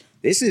do this.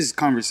 This is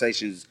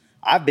conversations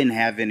I've been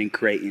having and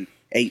creating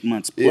 8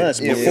 months plus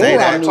before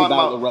I knew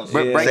about La Russell.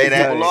 Say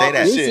that.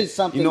 This is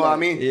something, you know what I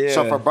mean?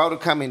 So for bro to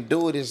come and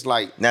do it is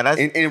like,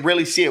 and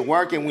really see it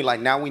working, we like,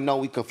 now we know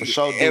we could for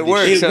sure do it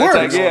works. It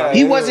works.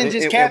 He wasn't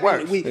just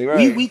capping.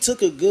 We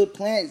took a good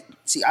plan.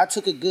 See, I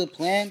took a good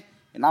plan,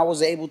 and I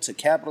was able to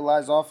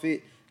capitalize off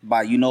it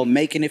by,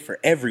 making it for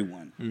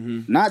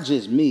everyone. Not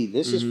just me.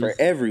 This is for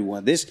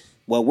everyone.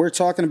 What we're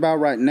talking about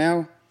right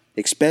now,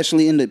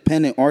 especially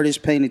independent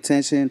artists paying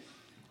attention,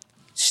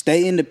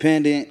 stay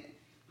independent.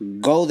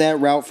 Go that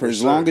route for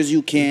as long as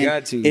you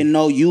can, and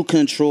know you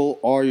control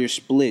all your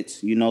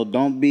splits.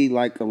 Don't be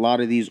like a lot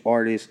of these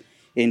artists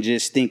and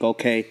just think,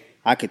 okay,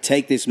 I could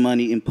take this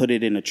money and put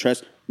it in a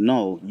trust.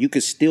 No, you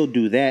could still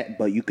do that,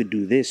 but you could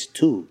do this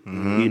too.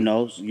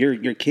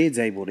 Your kid's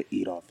able to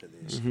eat off of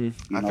this.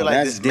 I feel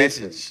like this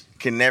message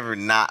can never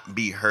not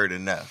be heard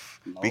enough.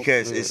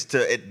 Because it's to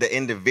the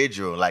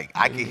individual. Like,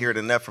 I can hear it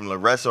enough from La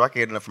Russell. I can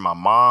hear it enough from my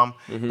mom.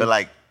 But,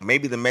 like,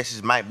 maybe the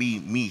message might be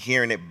me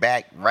hearing it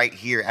back right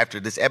here after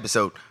this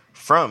episode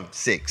from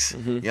Six.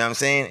 You know what I'm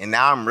saying? And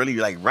now I'm really,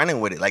 like, running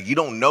with it. Like, you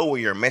don't know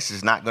where your message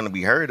is not going to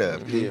be heard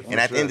of. And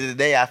at the end of the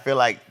day, I feel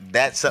like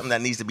that's something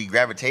that needs to be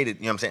gravitated,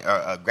 you know what I'm saying,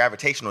 or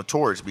gravitational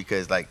towards.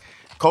 Because, like,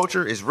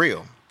 culture is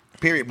real.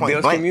 Period. Point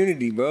Build blank.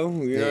 community, bro.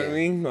 You know what I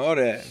mean? All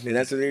that. And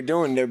that's what they're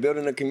doing. They're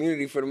building a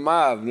community for the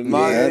mob. The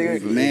mob, they're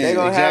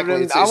gonna have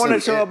them. I want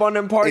to show up on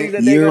them parties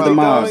that they're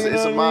gonna do.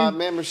 It's a mob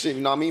membership.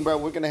 You know what I mean, bro?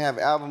 We're gonna have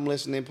album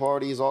listening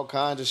parties, all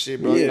kinds of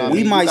shit, bro. Yeah. You know what I We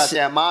mean? might You got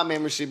that mob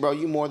membership, bro.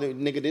 You more than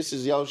nigga. This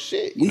is your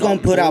shit. We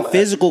gonna put out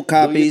physical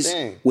copies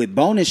with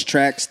bonus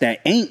tracks that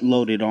ain't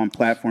loaded on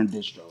platform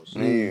distros.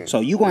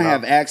 So you gonna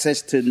have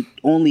access to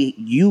only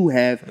you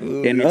have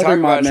and other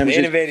mob members,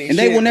 and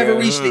they will never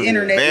reach the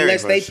internet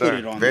unless they put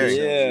it on.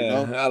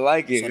 I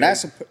like it. So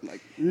that's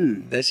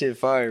That shit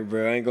fire,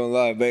 bro. I ain't gonna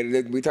lie. But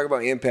we talk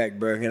about impact,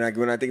 bro. And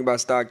when I think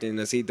about Stockton,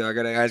 Acito, I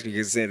gotta ask you,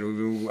 because I've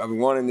been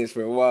wanting this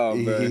for a while,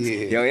 bro.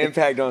 Yeah. Your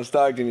impact on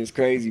Stockton is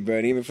crazy, bro.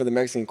 And even for the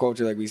Mexican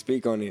culture, like we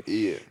speak on it.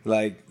 Yeah.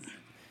 Like,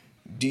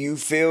 do you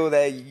feel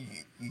that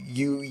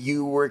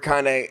you were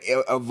kind of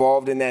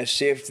evolved in that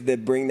shift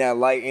that bring that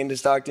light into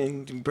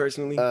Stockton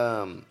personally?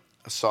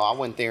 So I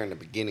went there in the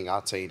beginning.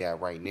 I'll tell you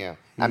that right now.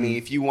 I mean,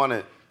 if you want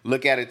to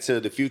look at it to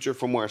the future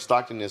from where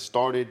Stockton has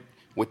started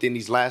within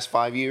these last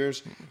 5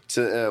 years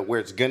to where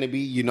it's going to be,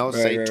 you know,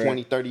 say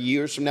 20, 30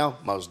 years from now,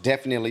 most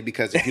definitely,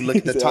 because if you look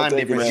at the time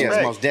difference,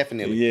 yes, most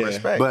definitely. Yeah.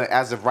 Respect. But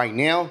as of right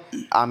now,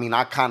 I mean,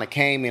 I kind of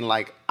came in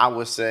like, I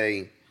would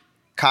say,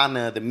 kind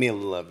of the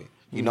middle of it,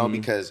 you know,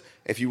 because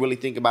if you really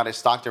think about it,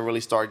 Stockton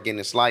really started getting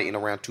its light in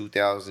around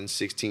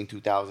 2016,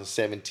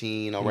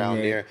 2017, around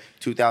there.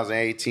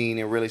 2018,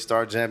 it really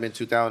started jumping.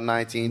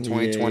 2019,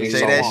 2020, Say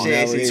so that on.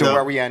 shit, To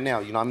where we at now,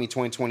 you know what I mean?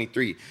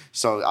 2023.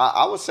 So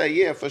I would say,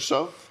 yeah, for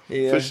sure.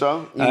 Yeah. For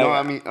sure. You know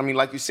what I mean,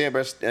 like you said,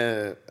 bro,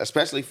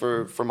 especially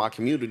for my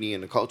community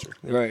and the culture.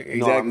 Right, You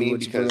know what I exactly mean?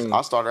 what you Because feeling.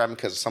 I started rapping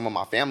because some of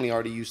my family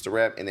already used to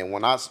rap. And then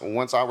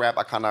once I rap,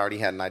 I kind of already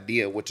had an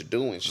idea of what to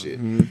do and shit.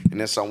 And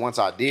then so once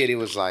I did, it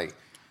was like,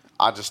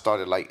 I just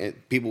started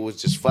like, people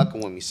was just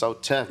fucking with me so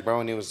tough,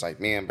 bro. And it was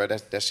like, man, bro,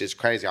 that shit's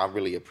crazy. I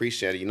really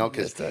appreciate it, you know,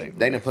 because they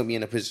didn't put me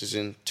in a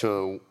position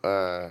to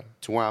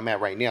where I'm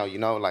at right now, you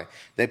know, like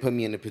they put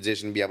me in a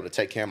position to be able to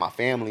take care of my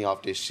family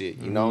off this shit,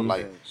 you know,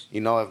 like, you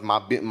know, if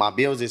my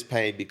bills is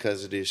paid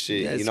because of this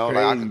shit, That's you know,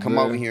 crazy, like I can come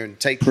bro. over here and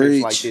take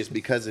trips like this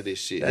because of this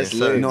shit. That's you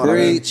lit. know what I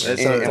mean? Preach.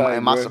 That's so tight,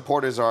 And my bro.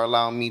 supporters are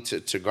allowing me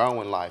to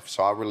grow in life,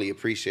 so I really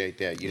appreciate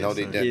that. You know,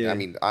 Yeah. I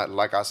mean,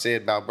 like I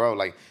said about bro,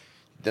 like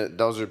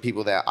those are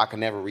people that I can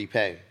never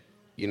repay.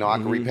 You know, I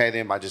can repay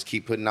them by just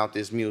keep putting out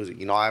this music.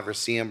 You know, I ever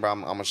see them, bro,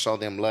 I'm gonna show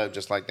them love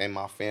just like they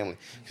my family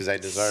because they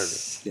deserve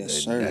it. Yes,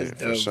 sir. That's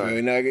for dope, sure. bro.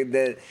 And I get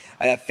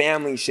that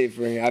family shit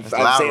for him. I've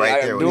loud seen,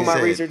 right there, I'm what doing you my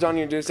said. research on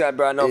you, just that,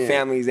 bro. I know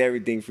family is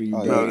everything for you,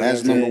 Oh, bro. yeah,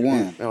 that's You know what I'm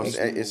number saying?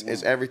 one. No,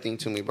 it's everything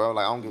to me, bro.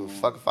 Like I don't give a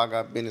fuck if I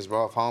got business,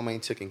 bro. If home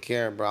ain't taken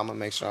care of, bro, I'm gonna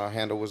make sure I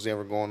handle what's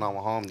ever going on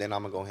with home. Then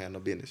I'm gonna go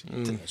handle business.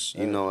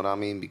 You know what I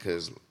mean?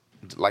 Because,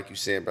 like you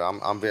said, bro,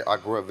 I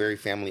grew up very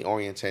family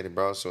orientated,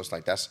 bro. So it's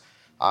like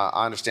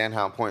I understand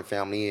how important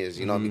family is,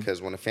 you know,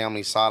 because when a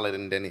family's solid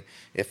and then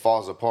it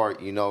falls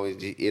apart, you know,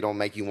 it don't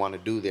make you want to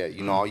do that.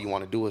 You know, all you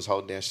want to do is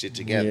hold that shit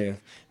together. Yeah,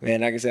 man.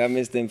 Like I said, I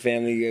miss them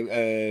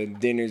family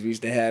dinners we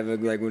used to have,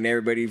 like when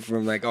everybody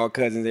from like all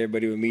cousins,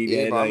 everybody would meet. Yeah,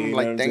 at, bro, like, you know what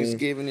like I'm saying?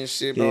 Thanksgiving and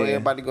shit, bro. Yeah.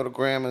 Everybody go to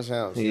grandma's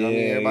house. You know what I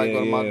mean? Yeah, Everybody go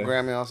to my yeah.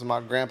 grandma's house or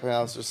my grandpa's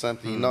house or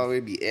something. You know,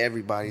 it'd be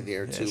everybody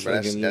there too, That's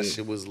bro. fucking That lit.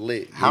 shit was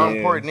lit. you How know?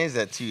 important is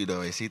that to you, though?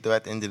 Acito,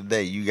 at the end of the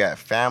day, you got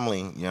family,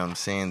 you know what I'm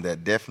saying,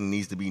 that definitely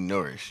needs to be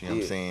nourished, you know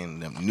what I'm saying?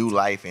 The new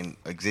life and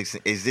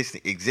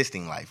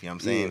existing life, you know what I'm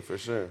saying? Yeah, for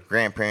sure.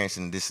 Grandparents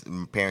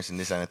and parents and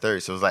this and the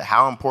third. So it's like,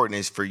 how important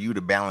is for you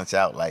to balance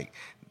out, like,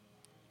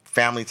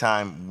 family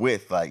time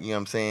with, like, you know what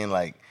I'm saying,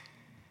 like,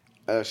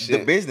 the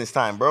Shit. business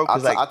time, bro?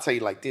 Because, like, I'll tell you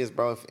like this,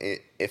 bro.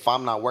 If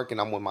I'm not working,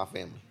 I'm with my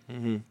family.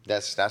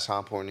 That's how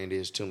important it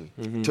is to me.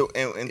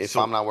 If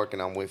I'm not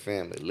working, I'm with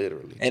family,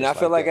 literally. And just I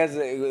feel like that.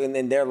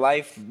 in their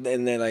life,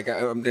 and then like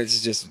this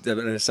is just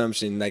an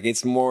assumption. Like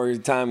it's more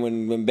time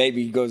when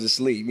baby goes to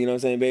sleep. You know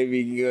what I'm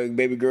saying?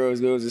 Baby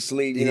girls goes to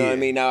sleep. You know what I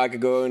mean? Now I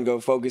could go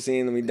focus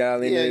in. Let me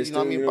dial in. Yeah, this you know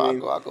what I too, mean, you bro.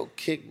 know what I go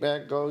kick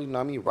back, go. You know what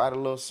I mean, write a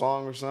little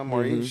song or something,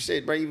 or even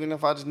shit, bro. Even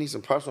if I just need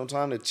some personal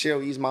time to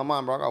chill, ease my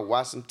mind, bro. I gotta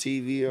watch some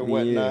TV or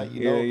whatnot.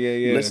 You know,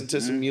 listen to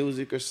some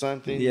music or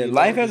something. Yeah, you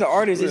life know, as an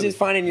artist is really. just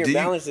finding your Do you-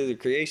 balance as a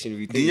creation. If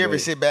you think do you ever about it.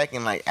 sit back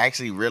and, like,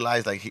 actually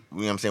realize, like, you know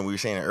what I'm saying? We were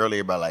saying it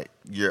earlier about, like,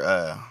 your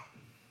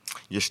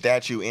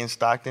statue in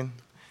Stockton.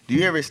 Do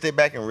you ever sit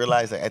back and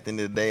realize that at the end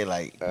of the day,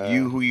 like,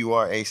 you who you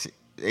are,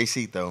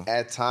 Acito?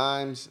 At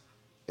times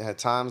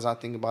I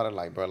think about it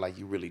like, bro, like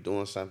you really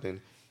doing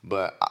something.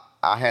 But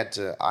I had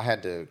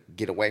to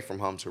get away from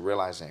home to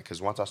realize that.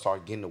 Because once I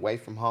started getting away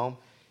from home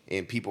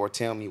and people are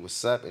telling me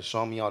what's up and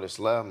showing me all this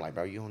love, I'm like,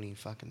 bro, you don't even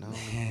fucking know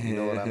me. You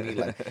know what I mean?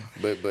 Like,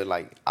 but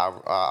like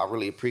I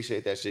really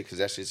appreciate that shit because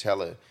that shit's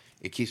hella.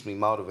 It keeps me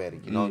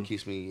motivated, you know. It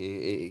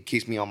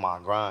keeps me on my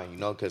grind, you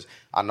know, because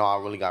I know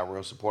I really got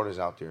real supporters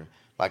out there.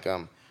 Like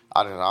I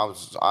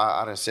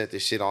done said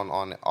this shit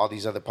on all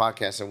these other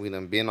podcasts that we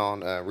done been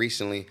on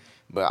recently.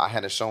 But I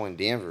had a show in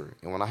Denver,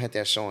 and when I had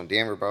that show in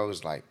Denver, bro, it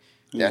was like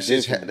that's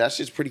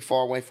just pretty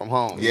far away from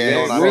home. Yeah, you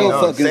know what I real mean?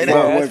 fucking Say far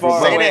that. away from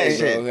Say home. that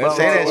shit. Bro,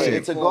 Say that shit.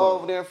 And to go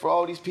over there for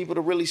all these people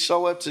to really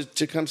show up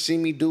to come see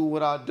me do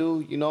what I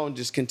do, you know, and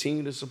just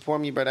continue to support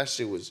me, bro. That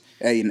shit was.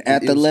 Hey, and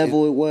at the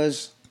level it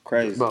was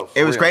crazy. Bro,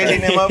 It was for real. crazy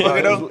in that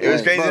motherfucker, though? It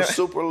was crazy. Bro,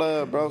 super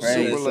love, bro.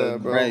 Crazy. Super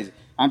love, bro. Crazy.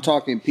 I'm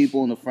talking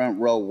people in the front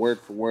row, word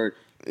for word,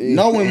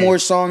 knowing more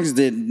songs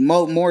than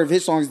more of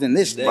his songs than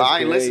this. But I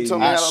ain't listened to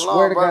him I that swear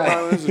long, to bro.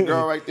 God. There's a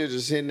girl right there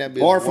just hitting that bitch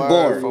Bar for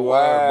bar. for word,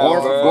 Wow,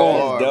 bar for bro,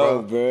 bar, that's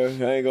bro. dope,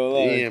 bro. I ain't gonna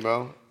lie. Yeah,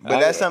 bro. But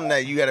that's something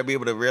that you got to be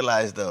able to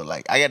realize, though.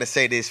 Like, I got to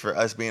say this for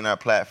us being our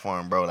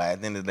platform, bro. Like,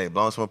 at the end of the day,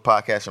 Blowing Smoke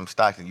Podcast from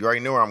Stockton. You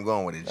already know where I'm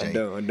going with it, Jay.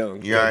 I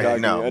don't. You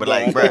already know. But,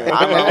 like, bro,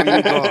 I know where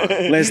you're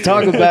going. Let's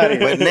talk about it.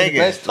 But, nigga,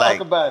 Let's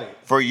talk about it.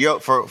 For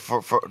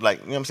like,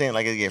 you know what I'm saying?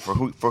 Like, again, for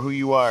who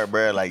you are,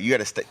 bro, like, you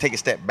got to take a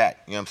step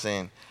back, you know what I'm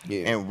saying?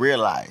 Yeah. And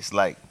realize,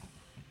 like,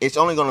 it's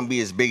only going to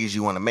be as big as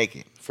you want to make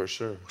it. For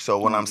sure. So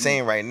what I'm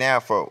saying right now,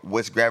 for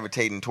what's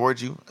gravitating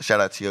towards you, shout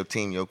out to your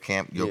team, your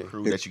camp, your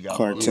crew that you got.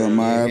 Cartel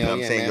mob. You know what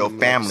I'm saying? Your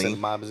family.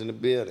 Mob is in the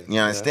building. You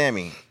understand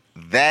me?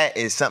 That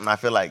is something I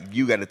feel like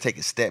you got to take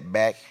a step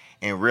back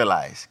and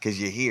realize, because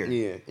you're here.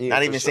 Yeah,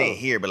 Not even for saying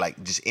sure. here, but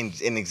like just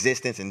in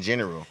existence in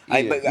general.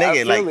 I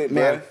feel like, it,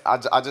 Man,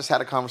 bro. I just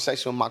had a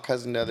conversation with my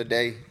cousin the other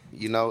day.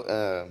 You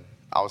know,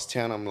 I was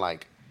telling him,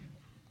 like,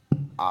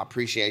 I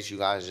appreciate you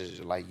guys,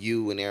 just like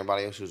you and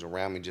everybody else who's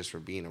around me, just for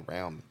being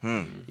around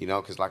me. You know,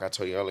 because like I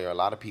told you earlier, a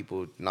lot of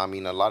people, you know what I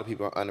mean, a lot of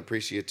people are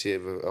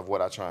unappreciative of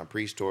what I try and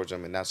preach towards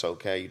them, and that's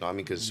okay. You know what I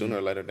mean? Because sooner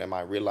or later they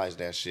might realize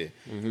that shit.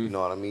 You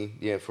know what I mean?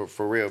 Yeah,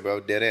 for real,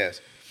 bro, dead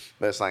ass.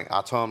 But it's like,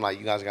 I told him, like,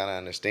 you guys gotta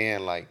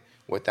understand, like,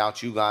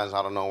 without you guys,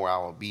 I don't know where I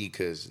will be,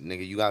 because,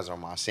 nigga, you guys are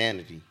my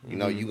sanity. You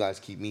know, you guys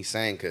keep me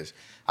sane, because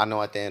I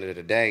know at the end of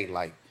the day,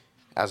 like,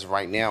 as of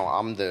right now,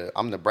 I'm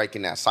the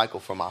breaking that cycle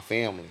for my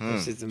family.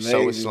 This is amazing,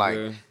 So it's like,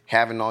 bro.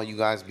 having all you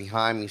guys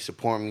behind me,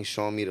 supporting me,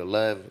 showing me the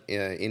love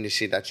in the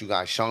shit that you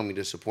guys show me,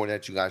 the support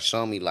that you guys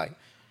show me, like,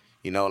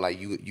 you know, like,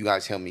 you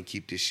guys help me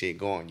keep this shit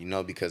going, you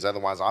know, because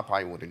otherwise I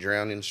probably would have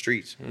drowned in the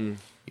streets.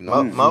 You know,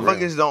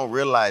 motherfuckers don't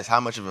realize how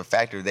much of a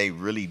factor they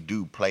really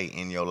do play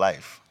in your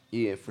life.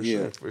 Yeah, for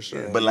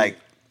sure. But like,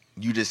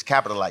 you just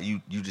capitalize. You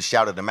just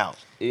shouted them out.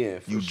 Yeah,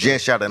 you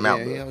just shouted them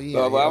out, bro. Hell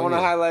yeah, But I hell want to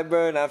yeah. highlight,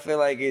 bro, and I feel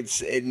like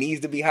it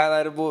needs to be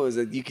highlightable. Is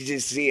that you can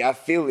just see, I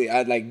feel it.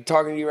 I like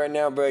talking to you right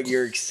now, bro.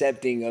 You're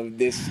accepting of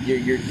this.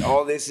 You're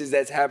all this is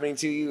that's happening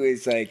to you.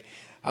 It's like,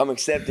 I'm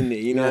accepting it.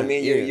 You know what I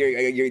mean?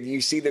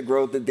 You see the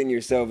growth within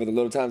yourself. And the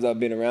little times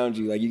I've been around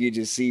you, like, you can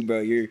just see, bro.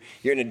 You're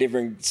in a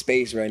different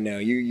space right now.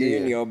 You're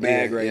in your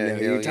bag right now.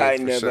 You're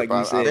tightened up, sure, like bro.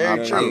 you said.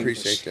 I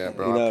appreciate that,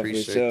 bro. You know, I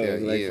appreciate for sure.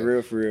 that.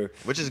 Like, for real.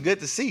 Which is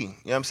good to see. You know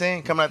what I'm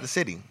saying? Coming out the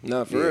city.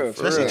 No, for real.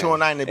 Especially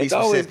 209 to be it's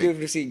always specific.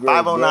 good to see growth.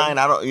 509,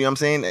 bro. I don't. You know what I'm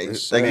saying? Like you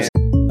said,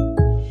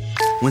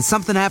 When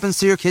something happens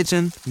to your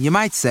kitchen, you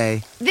might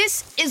say,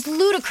 "This is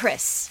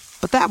ludicrous."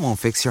 but that won't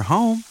fix your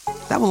home.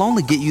 That will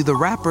only get you the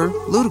rapper,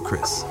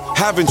 Ludacris.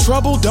 Having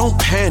trouble? Don't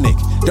panic.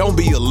 Don't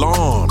be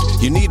alarmed.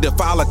 You need to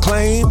file a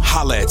claim?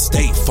 Holla at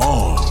State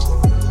Farm.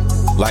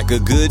 Like a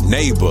good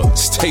neighbor,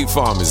 State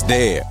Farm is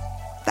there.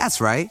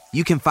 That's right.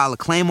 You can file a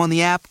claim on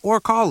the app or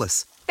call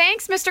us.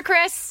 Thanks, Mr.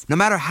 Chris. No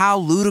matter how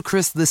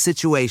ludicrous the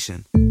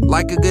situation,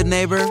 like a good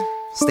neighbor,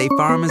 State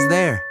Farm is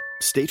there.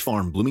 State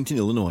Farm, Bloomington,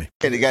 Illinois.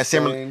 they got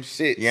similar. Same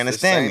shit. You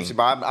understand me? Shit,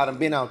 but I done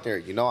been out there.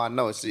 You know, I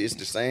know it's the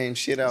same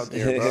shit out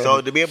there, bro.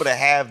 So to be able to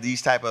have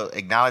these type of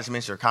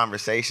acknowledgments or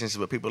conversations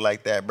with people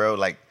like that, bro,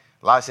 like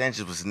Los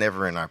Angeles was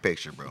never in our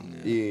picture, bro.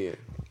 Yeah.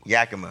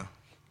 Yakima.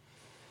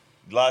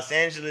 Los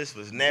Angeles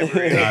was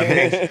never in our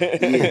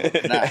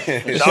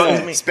picture. Talk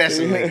to me.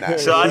 Especially not.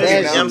 So I just,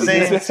 you know what I'm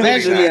saying?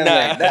 Especially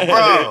not.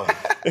 Bro.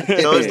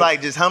 So it's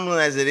like, just humbling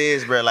as it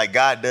is, bro, like,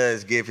 God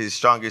does give his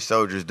strongest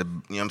soldiers the, you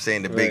know what I'm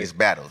saying, the biggest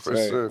battles. For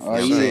sure. Oh,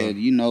 yeah.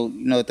 You know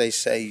what they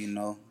say, you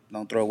know,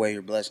 don't throw away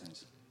your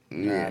blessings. You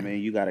know what I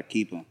mean? You got to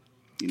keep them.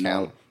 You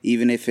know,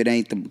 even if it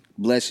ain't the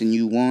blessing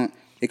you want,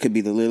 it could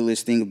be the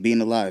littlest thing of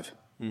being alive.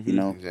 You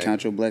know,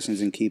 count your blessings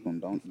and keep them.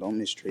 Don't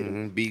mistreat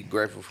them. Be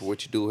grateful for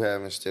what you do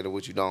have instead of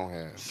what you don't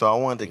have. So I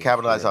wanted to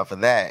capitalize off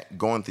of that,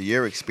 going through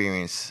your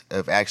experience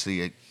of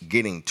actually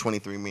getting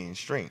 23 million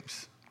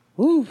streams.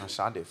 Woo.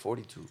 I did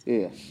 42.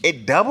 Yeah.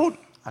 It doubled?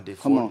 I did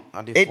 40. Come on.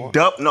 I did It 40.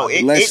 doubled. No,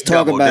 Let's it talk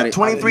doubled. about The it.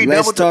 23 Let's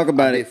doubled. talk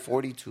about I it. did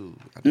 42.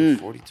 I did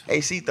 42. Hey,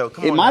 Acito,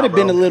 come It on. might now, have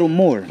been bro. a little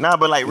more. Nah,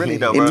 but like really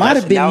though, bro. It might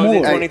have been that was in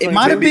more. 2022. It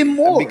might have been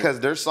more. Because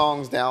there's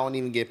songs that I don't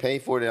even get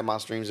paid for that my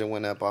streams that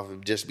went up off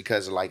of just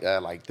because of like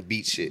the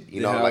beat shit.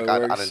 You know, Yeah, like how I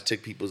it done works.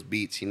 took people's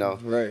beats, you know.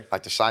 Right.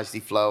 Like the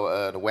Shiesty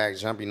Flow, the Wag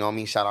Jump, you know what I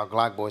mean? Shout out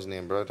Glock Boys and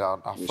them, bro. I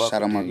fuck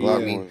Shout out with my them, you know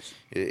what I Glock mean? Boys.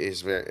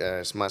 It's very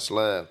it's much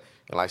love.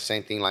 And like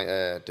same thing like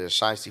the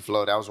Shiesty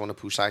Flow, that was one of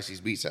Pooh Shiesty's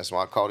beats. That's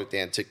why I called it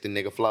there and took the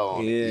nigga flow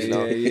on it. You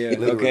know?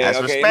 Literally. Okay, That's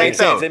okay. respect, It makes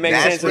sense. though. It makes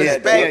That's sense. with that.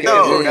 respect, Okay,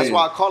 though. okay. That's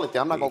why I call it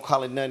that. I'm not gonna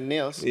call it nothing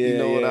else. You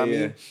know what I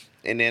mean?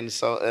 And then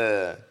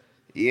so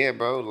yeah,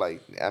 bro,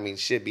 like I mean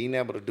shit, being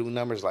able to do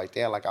numbers like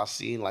that, like I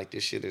see like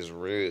this shit is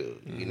real.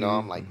 You know,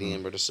 I'm like,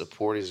 damn, bro, the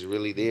support is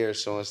really there.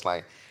 So it's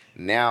like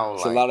now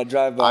It's like a lot of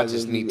drive-bys I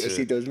just of need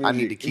Acito's to I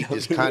need to music. keep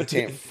this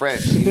content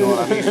fresh. You know what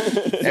I mean?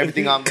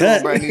 Everything I'm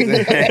doing, bro, needs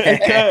yeah,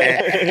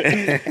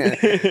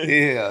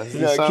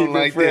 keep something it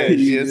like fresh. that.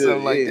 Yeah, something Yeah,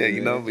 like yeah, that.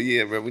 You know, man. but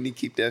yeah, bro, we need to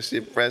keep that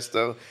shit fresh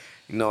though.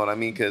 You know what I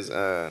mean? Because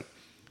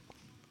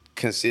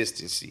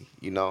consistency.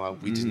 You know,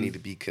 we just need to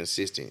be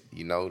consistent.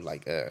 You know,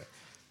 like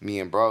me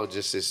and bro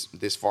just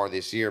this far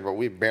this year, but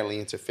we're barely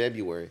into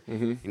February.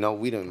 You know,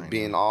 we done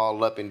been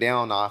all up and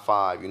down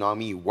I-5. You know what I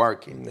mean?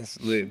 Working. That's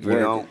lit, bro. You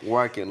know,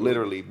 working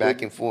literally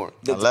back and forth.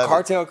 The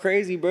Cartel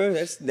crazy, bro.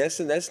 That's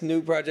a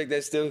new project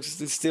that's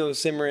still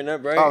simmering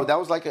up, right? Oh, that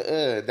was like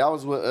that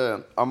was with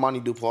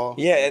Armani Dupaul.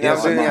 Yeah, and that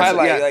was the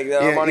highlight, like the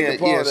Armani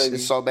Dupaul. Yeah.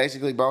 So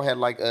basically, bro had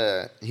like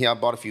I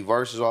bought a few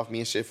verses off me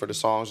and shit for the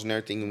songs and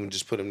everything, and we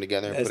just put them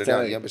together and put it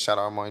out. Yeah, but shout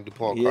out Armani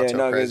Dupaul. Yeah, Cartel,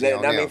 no, crazy.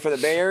 I mean, for the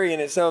Bay Area in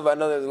itself, I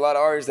know there's a lot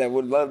of artists that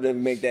would love to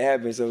make that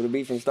happen. So to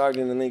be from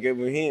Stockton and link up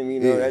with him, you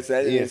know,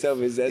 that in itself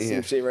is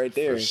some shit right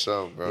there. For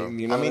sure, bro.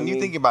 You know I mean, you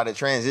think about it,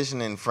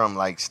 transitioning from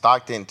like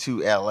Stockton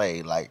to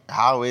LA. Like,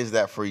 how is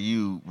that for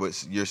you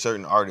with your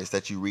certain artists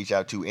that you reach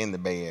out to in the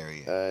Bay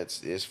Area?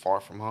 It's far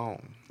from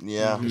home.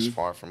 Yeah, it's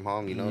far from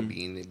home. You know,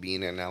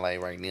 being in LA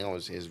right now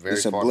is very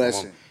it's far a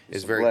blessing. from home.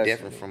 It's very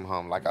different from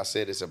home. Like I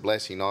said, it's a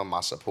blessing. You know, and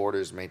my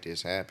supporters make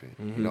this happen.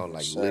 You know,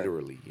 like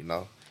literally. You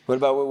know. What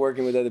about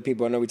working with other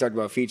people? I know we talked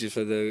about features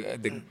for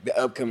the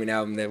upcoming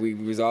album that we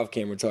was off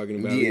camera talking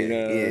about. You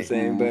know what I'm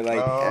saying? But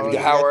like,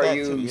 how are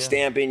you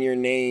stamping your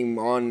name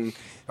on,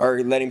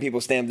 or letting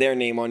people stamp their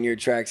name on your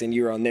tracks and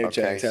you're on their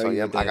tracks? How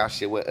I got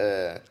shit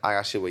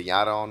with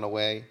Yada on the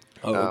way.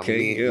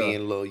 Me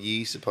and Lil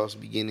Yee supposed to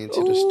be getting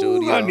into the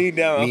studio. I need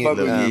that. I fuck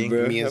with you,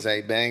 bro. Me and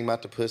Zay Bang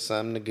about to put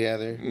something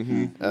together.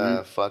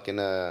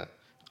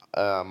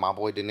 My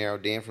boy De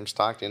Niro Dan from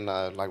Stockton,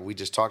 like we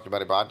just talked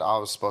about it, but I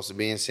was supposed to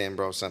be in San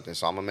Bro something,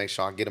 so I'm gonna make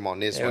sure I get him on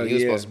this one. He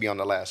was supposed to be on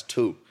the last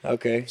two.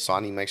 Okay. So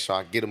I need to make sure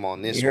I get him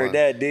on this one. You heard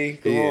that, D?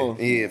 Come on.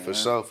 Yeah, for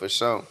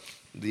sure.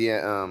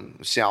 Yeah,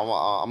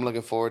 I'm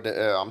looking forward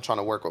to. I'm trying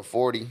to work with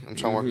 40. I'm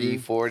trying to work with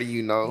E40.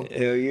 You know.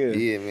 Hell yeah.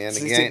 Yeah, man.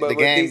 The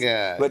game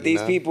guy. But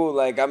these people,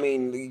 like, I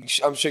mean,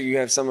 I'm sure you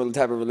have some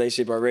type of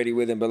relationship already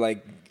with them. But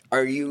like,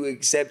 are you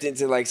accepting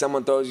to like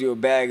someone throws you a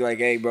bag, like,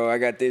 hey, bro, I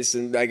got this,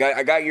 and I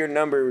got your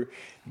number.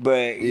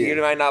 But you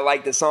might not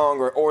like the song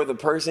or the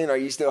person. Are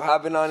you still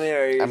hopping on it?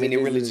 Or I mean,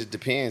 it really just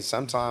depends.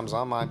 Sometimes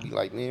I might be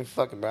like, man,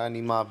 fuck it, bro. I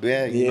need my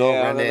bag. You know,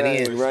 run that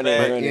in. Run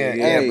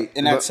it.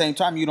 And at the same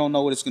time, you don't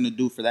know what it's going to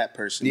do for that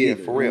person. Yeah,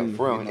 either. for real.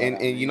 And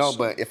you know,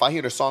 but if I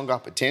hear the song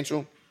got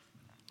potential,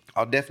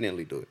 I'll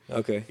definitely do it.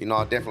 Okay. You know,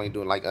 I'll definitely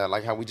do it. Like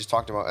how we just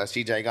talked about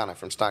CJ Ghana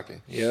from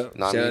Stockton. Yeah. You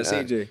know Shout out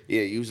CJ.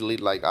 Yeah, usually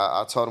like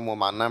I told him what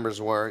my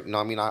numbers were. You know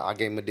what I mean? I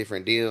gave him a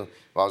different deal.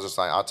 But I was just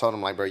like, I told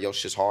him like, bro, your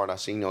shit's hard. I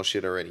seen your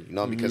shit already. You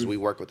know, because we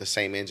work with the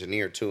same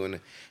engineer too. And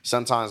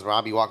sometimes bro,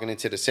 I'll be walking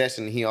into the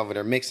session and he over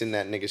there mixing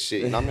that nigga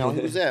shit. You know what I mean?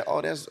 Who's that?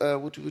 Oh, that's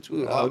what.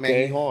 Oh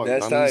man, he hard.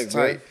 That's tight,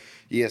 bro.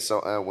 Yeah,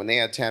 so when they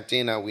had tapped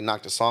in, we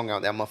knocked the song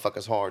out. That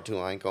motherfucker's hard too.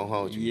 I ain't gonna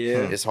hold you.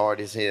 Yeah, it's hard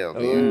as hell.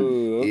 Man.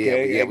 Ooh,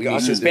 okay. Yeah. We on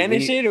some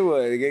Spanish shit or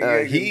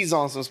what? He's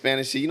on some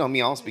Spanish shit. You know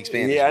me, I don't speak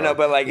Spanish. Yeah, I know,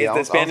 but like, is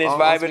the Spanish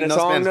vibe in the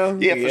song though?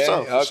 Yeah, for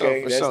sure.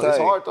 Okay, that's tight. It's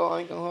hard though. I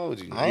ain't gonna hold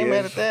you. I ain't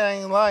mad at that. I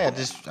ain't lie.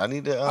 I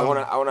need to. I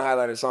wanna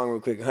highlight a song real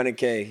quick.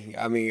 100K.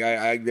 I mean,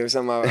 there's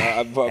something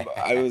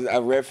I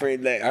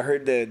referenced. Like, I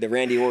heard the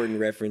Randy Orton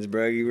reference,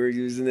 bro. You were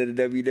using the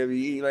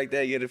WWE like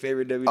that. You had a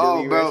favorite WWE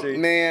bro, reference?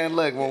 Man,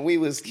 look, when we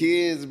was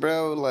kids,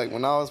 bro, like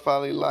when I was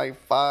probably like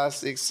 5,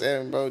 6,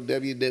 7, bro,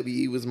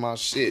 WWE was my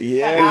shit.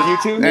 Yeah, it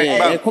was you too.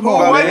 Yeah, come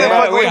on, man.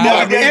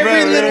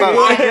 Every little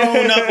boy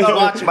growing up was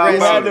watching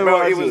wrestling.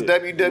 Bro, it was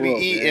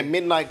WWE and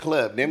Midnight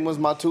Club. Them was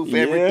my two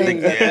favorite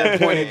things at that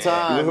point in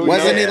time.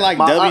 Wasn't it like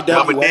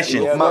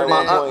WWE?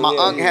 My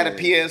uncle had a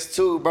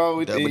PS2, bro.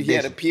 He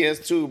had a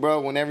PS2,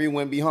 bro. Whenever he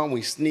went be home,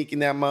 we sneak in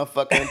that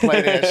motherfucker and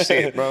play that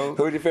shit, bro.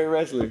 Who's your favorite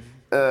wrestler?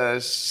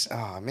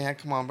 Man,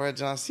 come on, bro.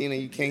 John Cena,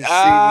 you can't see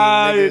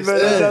me, nigga.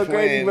 That's so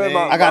crazy, bro.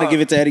 I gotta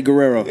give it to Eddie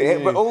Guerrero.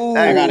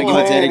 I gotta give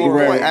it to Eddie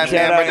Guerrero. But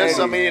there's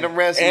so many of them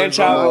wrestlers, and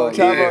Chavo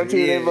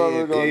too. They both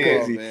were going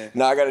crazy.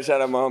 No, I gotta shout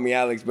out my homie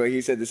Alex, bro.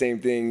 He said the same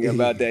thing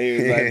about that. He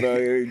was like,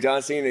 bro,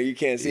 John Cena, you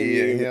can't see me.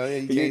 Yeah,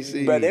 you can't see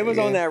me. But they was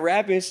on that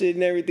rapping shit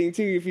and everything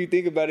too. If you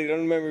think about it, I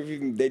don't remember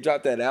if they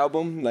dropped that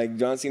album. Like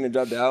John Cena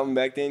dropped the album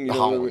back then. You know,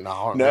 I don't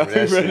remember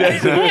that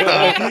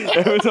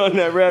shit. It was on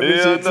that rapping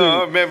shit too.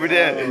 I remember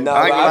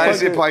that. I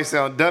shit probably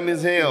sound dumb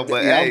as hell,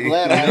 but hey, I'm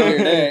glad I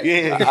heard that.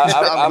 Yeah,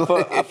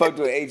 I fucked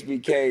with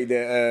HBK.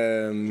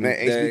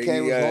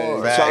 HBK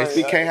was hard.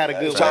 HBK had a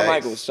good Shawn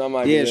Michaels.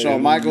 Yeah,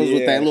 Shawn Michaels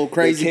with that little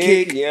crazy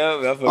kick.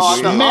 Yeah,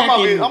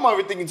 I'm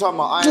over thinking talking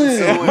about Iron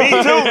Silver. Me too.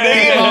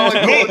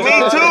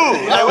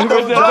 Like, what the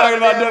fuck? Talking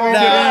about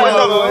WWE. What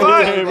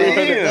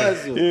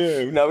the fuck?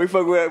 Yeah. No, we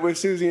fuck with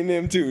Susie and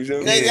them too.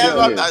 So.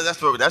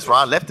 That's where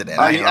I left it at.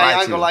 I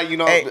ain't gonna lie, you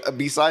know,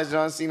 besides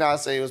John Cena, I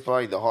say it was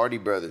probably the Hardy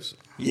Brothers.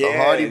 Yeah,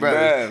 the Hardy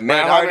Brothers.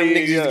 Man, all them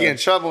niggas used to get in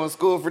trouble in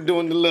school for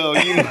doing the little,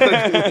 you know.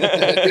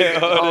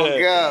 Oh,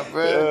 God,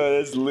 bro. Oh,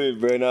 that's lit,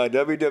 bro. No,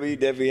 WWE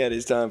definitely had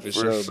its time for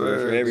sure, bro.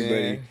 For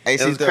everybody.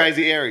 It was a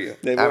crazy area.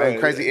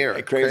 Crazy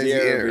era. Crazy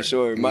era, for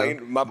sure.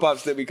 My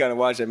pops still be kind of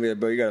watching me,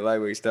 bro. You got to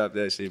lightway stop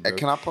that shit, bro.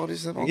 Can I pull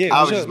this up? Yeah,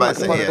 I was just about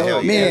to say,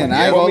 man,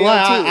 I ain't gonna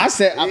lie. I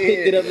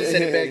picked it up and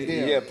set it back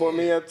down. Yeah, pour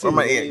me up, too.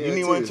 You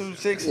need 1, 2,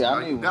 6? Yeah,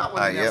 I need one. That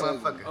one,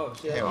 motherfucker. Oh,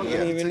 shit. I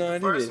didn't even know I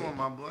did it. First one,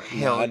 my boy.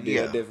 I did.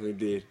 I definitely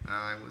did. All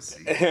right, we'll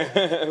see.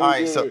 All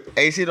right, so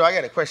Acito, I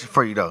got a question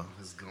for you though.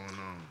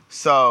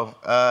 So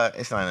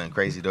it's not nothing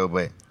crazy though,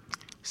 but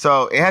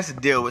so it has to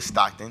deal with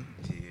Stockton.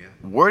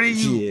 Where do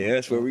you? Yeah,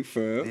 that's where we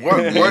from.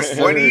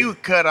 Where do you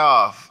cut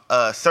off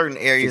certain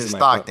areas of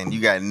Stockton? You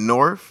got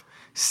north,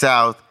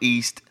 south,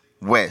 east,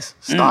 west.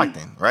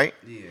 Stockton, right?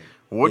 Yeah.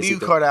 What do you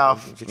cut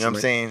off? You know what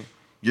I'm saying?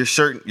 Your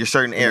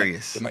certain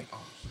areas.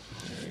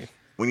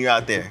 When you're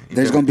out there,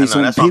 there's gonna be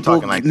some people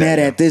mad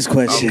at this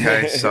question.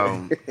 Okay,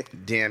 so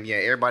damn, yeah,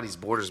 everybody's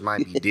borders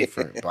might be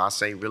different, but I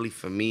say really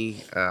for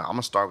me, I'm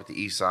gonna start with the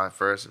east side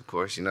first, of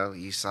course. You know,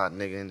 east side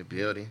nigga in the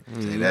building.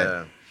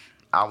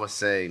 I would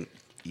say,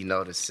 you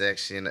know, the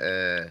section.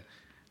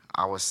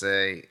 I would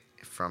say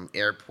from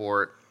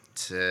Airport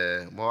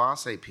to I'll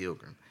say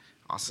Pilgrim.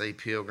 I'll say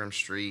Pilgrim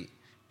Street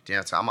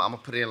downtown. I'm gonna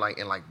put it in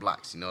like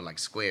blocks, you know, like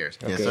squares.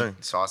 Yes, sir.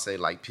 So I'll say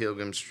like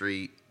Pilgrim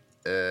Street,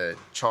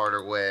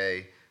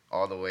 Charterway,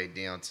 all the way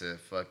down to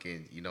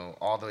fucking, you know,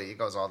 it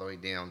goes all the way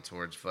down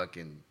towards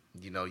fucking,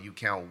 you know, you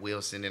count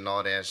Wilson and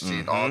all that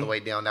shit, all the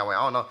way down that way.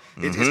 I don't know.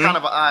 It's kind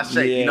of an odd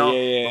shape, you know.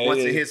 But once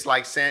it hits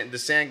like the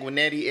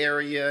Sanguinetti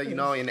area, you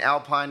know, in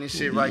Alpine and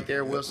shit right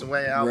there, Wilson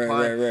Way,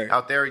 Alpine, right.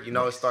 out there, you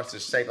know, it starts to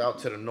shape out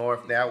to the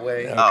north that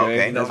way.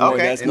 Okay. You know,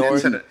 That's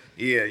north.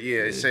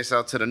 It shapes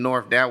out to the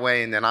north that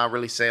way, and then I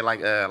really say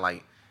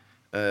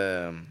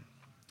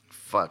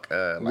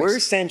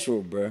where's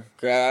Central, bro?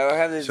 I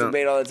have this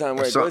debate all the time.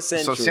 Where's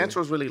Central? So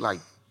Central's really like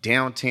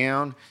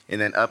downtown,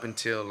 and then up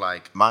until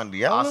like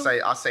Mondial.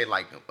 I'll say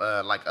like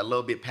a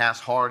little bit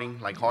past Harding,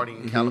 like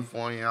Harding,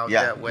 California, out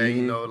that way.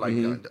 You know, like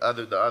the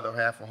other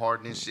half of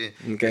Harding and shit.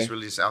 It's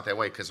really just out that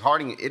way because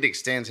Harding it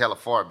extends hella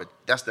far, but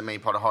that's the main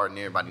part of Harding.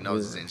 Everybody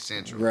knows is in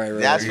Central. Right.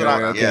 That's what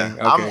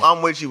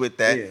I'm with you with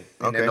that. Yeah.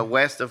 And then the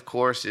west, of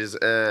course, is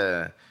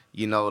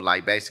you know,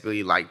 like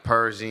basically like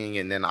Pershing,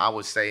 and then I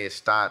would say it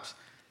stops.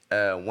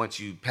 Once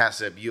you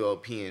pass up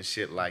UOP and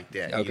shit like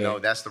that, you know,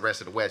 that's the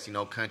rest of the West. You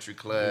know, Country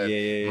Club,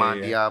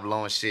 Mont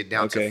Diablo and shit,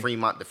 down to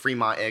Fremont, the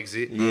Fremont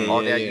exit,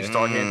 all that. You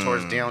start heading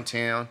towards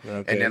downtown,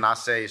 and then I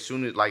say as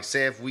soon as, like,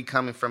 say if we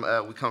come from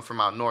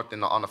out north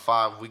and on the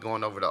 5, we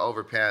going over the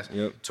overpass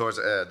towards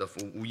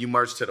you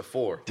merge to the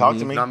 4. Talk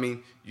to me. You know what I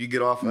mean? You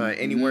get off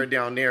anywhere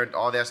down there,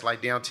 all that's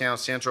like downtown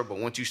Central. But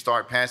once you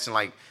start passing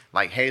like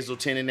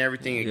Hazleton and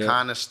everything, it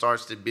kind of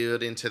starts to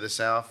build into the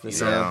south. You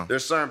know?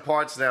 There's certain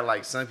parts that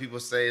like some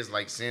people say is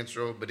like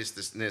Central, but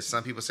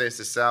some people say it's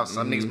the south.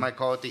 Some niggas might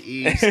call it the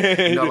east.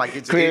 You know, like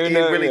it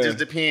really just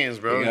depends,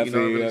 bro. You know, it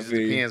really just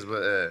depends.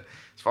 But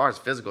as far as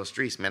physical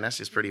streets, man, that's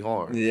just pretty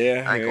hard.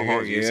 Yeah, I ain't gonna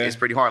hold you. It's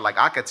pretty hard. Like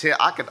I could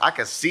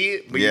see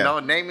it, but you know,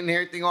 naming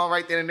everything all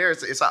right then and there,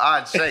 it's an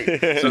odd shape.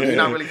 So if you're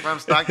not really from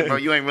Stockton, bro,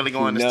 you ain't really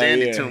gonna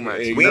understand it too much.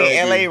 We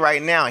in LA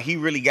right now. He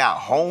really got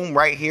home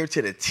right here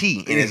to the T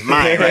in his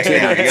mind right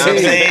now. You know what I'm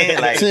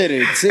saying? Like, to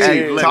the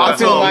T. Talk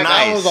to him like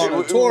nice. I was on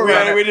a tour.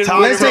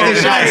 Let's take a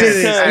shot to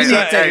this. We need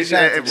to take a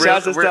shot.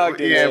 Shout to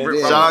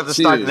Stockton. Shout out to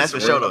Stockton. That's for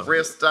sure though.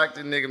 Real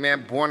Stockton nigga,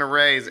 man. Born and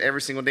raised.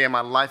 Every single day of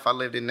my life, I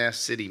lived in that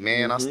city,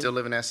 man. I still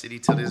live in that city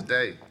to this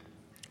day.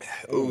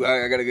 Ooh,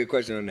 I got a good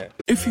question on that.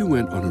 If you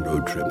went on a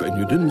road trip and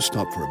you didn't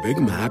stop for a Big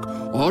Mac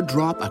or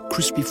drop a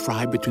crispy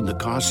fry between the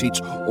car seats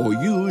or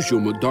use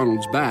your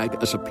McDonald's bag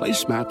as a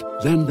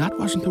placemat, then that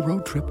wasn't a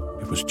road trip.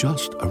 It was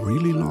just a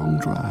really long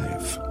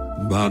drive.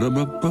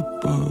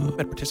 Ba-da-ba-ba-ba.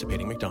 At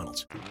participating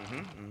McDonald's.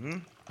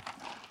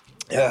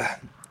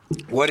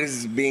 What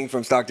does being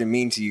from Stockton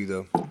mean to you,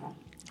 though?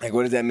 Like,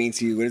 what does that mean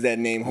to you? What does that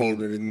name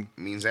hold? It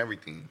means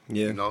everything.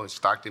 Yeah. You know,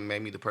 Stockton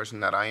made me the person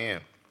that I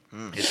am.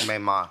 It's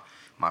made my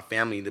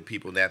family the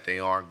people that they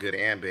are, good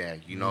and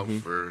bad, you know,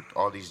 for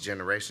all these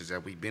generations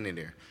that we've been in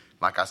there.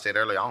 Like I said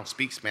earlier, I don't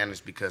speak Spanish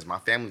because my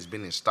family's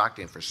been in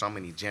Stockton for so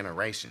many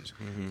generations.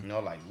 You know,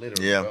 like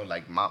literally, bro.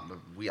 Like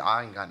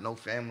I ain't got no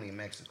family in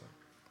Mexico.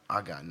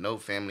 I got no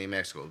family in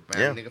Mexico.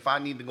 Man, nigga, if I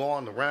need to go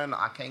on the run,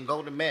 I can't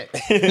go to Mex.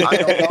 I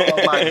don't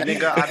know, like,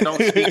 nigga, I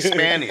don't speak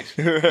Spanish.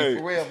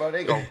 For real, bro,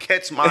 they gonna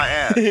catch my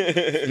ass,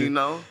 you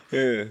know?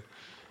 Yeah.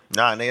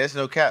 Nah, nigga, that's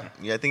no cap.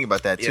 You gotta think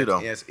about that too, though.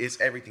 Yes, it's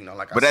everything, though.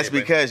 But that's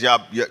because your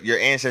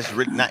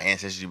ancestors, not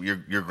ancestors,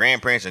 your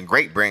grandparents and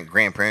great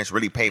grandparents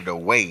really paved the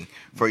way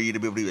for you to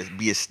be able to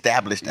be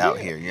established out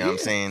here. You know what I'm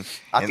saying?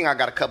 I think I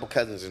got a couple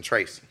cousins in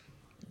Tracy.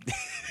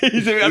 I'm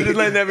just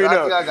letting that be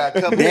know. I got a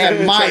couple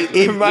That might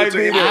be.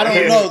 I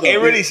don't know though. It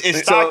really is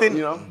Stockton.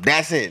 You know,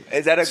 that's it.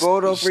 Is that a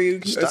goal though for you,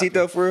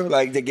 Acito, for real?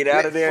 Like to get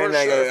out of there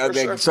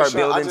and start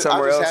building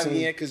somewhere else? I just have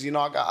because you know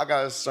I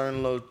got a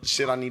certain little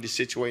shit I need to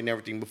situate and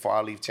everything before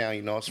I leave town.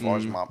 You know, as far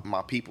as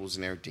my peoples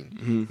and everything.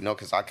 You know,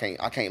 because I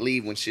can't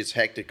leave when shit's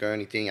hectic or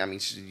anything. I mean,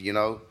 you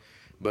know,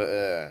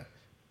 but.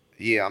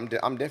 Yeah, I'm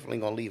definitely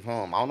gonna leave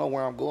home. I don't know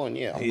where I'm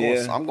going.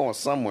 I'm going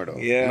somewhere though.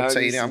 Yeah, I'm gonna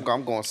tell you that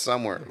I'm going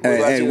somewhere.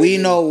 Hey, we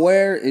know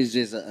where. It's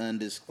just an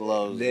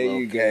undisclosed. There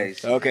you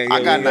location. go. Okay,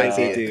 I got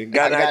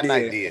an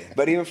idea.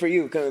 But even for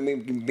you,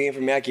 being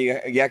from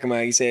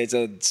Yakima, you said it's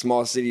a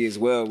small city as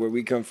well, where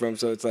we come from.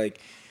 So it's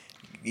like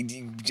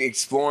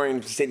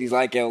exploring cities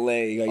like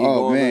LA. Like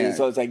man.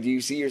 So it's like, do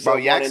you see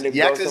yourself wanting to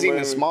go somewhere? is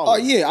even smaller. Oh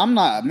yeah, I'm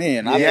not,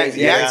 man. I've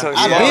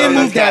been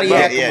moved out of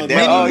Yakima. This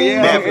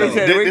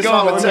is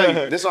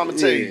what I'm gonna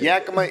tell you.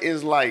 Yakima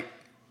is like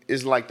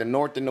is like the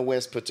North and the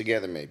West put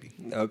together, maybe.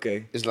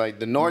 Okay. It's like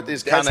the North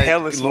is kind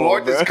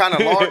of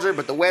larger,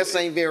 but the West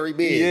ain't very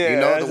big. Yeah, you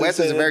know, the West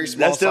is a very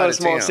small. That's still a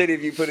small town. city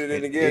if you put it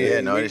in together.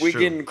 Yeah, no, we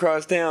getting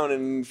across town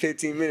in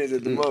 15 minutes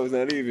at the most,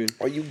 not even.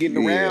 Or you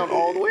getting around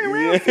all the way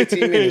around 15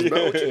 minutes,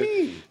 bro? What you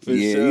mean? Sure.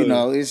 You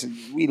know,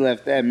 we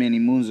left that many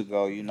moons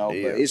ago. You know,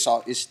 but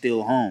it's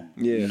still home.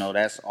 Yeah. You know,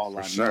 that's all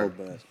I know.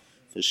 But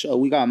for sure,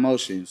 we got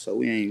motion, so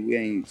we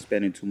ain't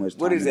spending too much time.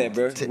 What is that,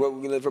 bro? What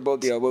we live for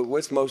both of y'all?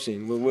 What's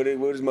motion? What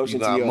is motion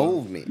you to y'all?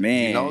 Movement,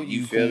 man. You know,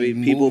 you feel me?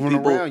 People,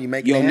 around, you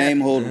make your name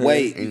happen. hold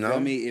weight. You feel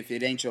me? If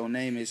it ain't your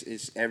name,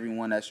 it's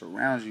everyone that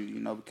surrounds you. You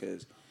know,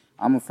 because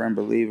I'm a firm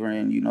believer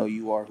in, you know,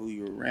 you are who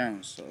you're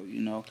around. So,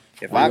 you know,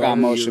 if I got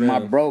motion, my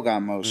bro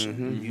got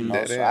motion. You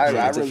know, so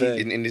I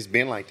really... And it's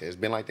been like that. It's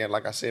been like that.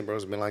 Like I said, bro,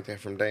 it's been like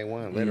that from day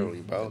one, literally,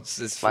 bro.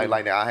 It's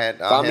like that. I had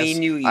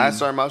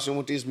started motion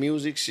with this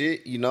music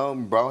shit, you know.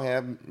 Bro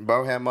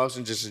had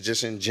motion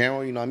just in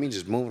general, you know what I mean?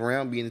 Just moving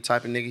around, being the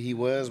type of nigga he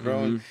was,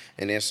 bro.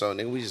 And then so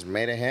then we just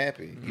made it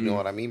happen. You know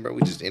what I mean, bro?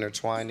 We just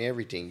intertwined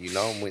everything, you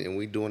know, and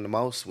we doing the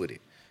most with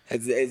it.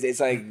 It's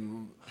like...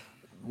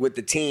 with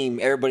the team,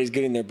 everybody's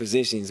getting their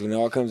positions. When it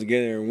all comes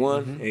together in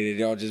one, and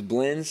it all just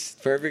blends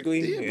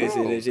perfectly.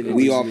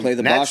 We all play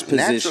the boss position.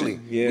 Naturally.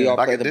 Yeah. We all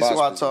play the boss position. This is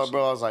what I told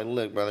bro. I was like,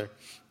 look, brother,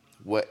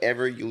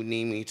 whatever you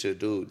need me to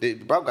do,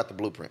 bro got the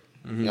blueprint.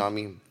 You know what I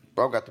mean?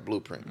 Bro got the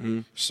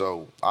blueprint.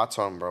 So I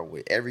told him, bro,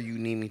 whatever you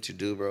need me to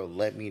do, bro,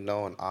 let me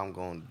know and I'm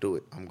going to do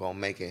it. I'm going to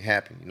make it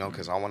happen, you know,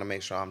 because I want to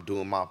make sure I'm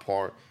doing my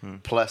part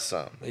plus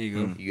some. There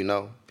you go. You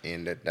know,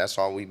 and that's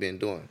all we've been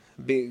doing.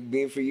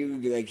 Being for you,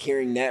 like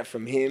hearing that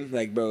from him,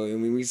 like, bro, I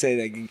mean, we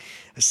say, like,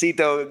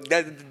 Acito,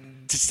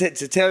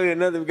 to tell you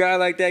another guy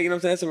like that, you know what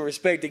I'm saying, that's some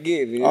respect to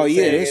give. You know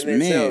it's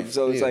man.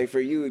 So it's like, for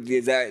you,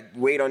 is that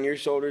weight on your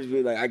shoulders,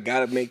 be like, I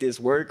gotta make this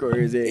work, or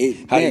is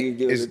it how do you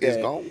deal with that?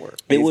 It's gonna work.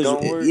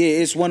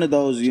 It's one of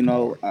those, you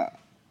know,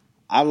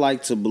 I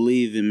like to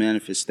believe in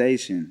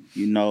manifestation,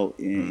 you know,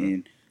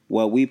 and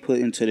what we put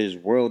into this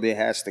world, it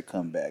has to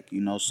come back,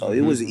 you know. So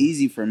it was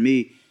easy for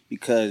me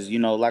because, you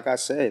know, like I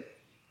said,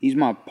 he's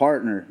my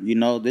partner, you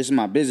know. This is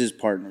my business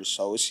partner,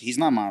 so he's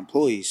not my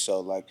employee. So,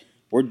 like,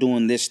 we're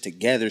doing this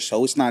together,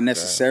 so it's not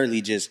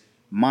necessarily just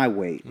my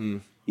weight.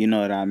 You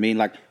know what I mean?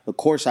 Like, of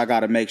course, I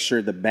got to make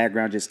sure the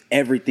background, just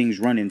everything's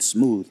running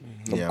smooth.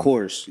 Of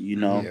course, you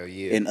know,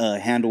 and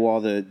handle all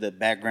the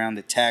background,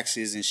 the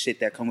taxes and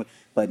shit that come with.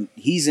 But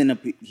he's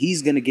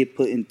gonna get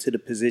put into the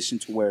position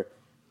to where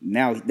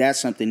now that's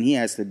something he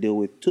has to deal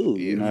with too.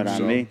 You know what I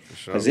mean?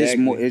 Because it's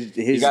more.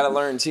 You got to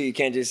learn too. You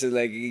can't just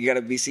like you got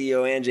to be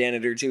CEO and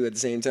janitor too at the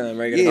same time,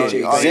 right? For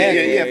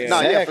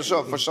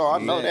sure. I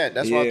know that.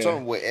 That's why I told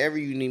him whatever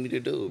you need me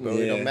to do, bro.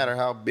 It don't matter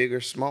how big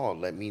or small.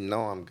 Let me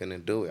know I'm gonna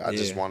do it. I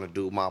just want to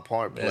do my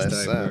part.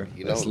 Bless some.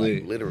 You know,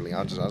 like literally.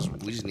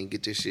 We just need to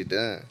get this shit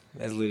done.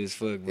 That's lit as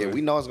fuck, bro. Yeah,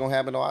 we know it's gonna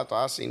happen though.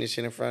 I seen this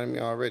shit in front of me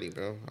already,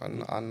 bro.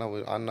 I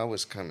know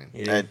it's coming.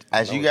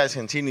 As you guys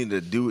continue to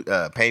do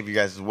pave your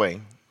guys' way.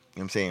 You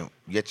know what I'm saying?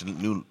 You get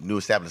your new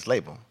established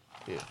label.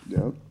 Yeah.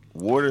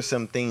 What are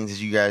some things that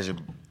you guys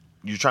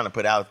you're trying to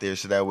put out there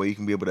so that way you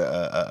can be able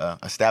to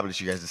establish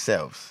you guys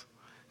yourselves?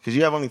 Because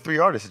you have only 3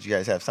 artists that you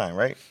guys have signed,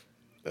 right?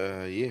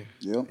 Yeah.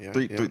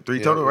 Three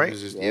total, right?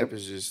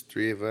 It's just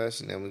 3 of us,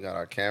 and then we got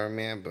our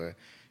cameraman. But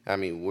I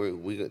mean,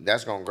 we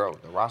that's gonna grow.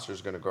 The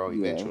roster's gonna grow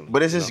eventually.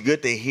 But it's just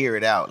good to hear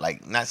it out.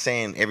 Like, not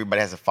saying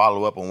everybody has to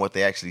follow up on what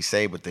they actually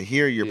say, but to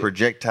hear your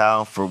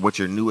projectile for what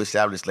your new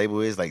established label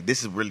is, like,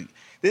 this is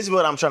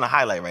what I'm trying to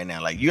highlight right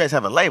now. Like, you guys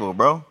have a label,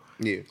 bro.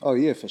 Yeah. Oh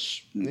yeah,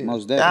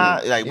 most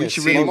definitely. Like we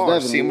should really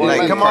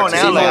like come on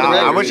now. Like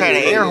I wish I had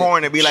an air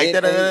horn to be like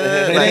that.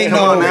 Like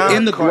come on now.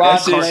 In the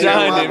garage, talk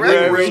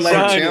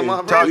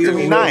to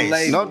me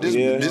nice. No, this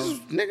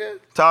nigga.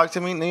 Talk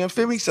to me. You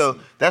feel me? So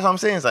that's what I'm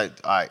saying. It's like,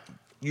 all right,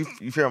 you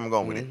feel where I'm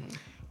going with it.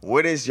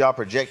 What is y'all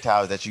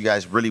projectiles that you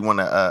guys really want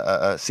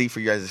to see for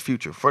you guys'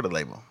 future for the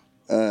label?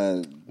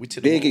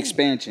 Big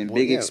expansion.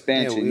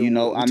 You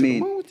know, I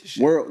mean,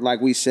 we're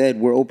like we said,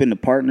 we're open to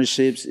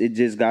partnerships. It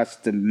just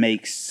got to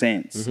make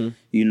sense.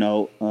 You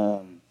know,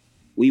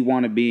 we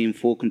want to be in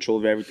full control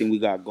of everything we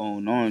got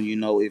going on. You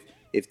know,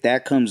 if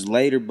that comes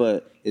later,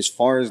 but as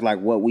far as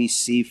like what we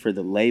see for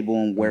the label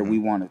and where we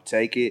want to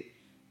take it,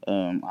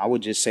 I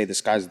would just say the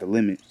sky's the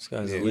limit.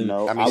 You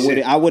know,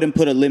 I wouldn't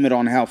put a limit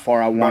on how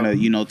far I want to,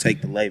 you know, take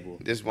the label.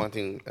 This one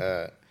thing.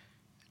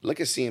 Look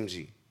at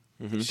CMG.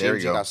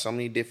 CMG got so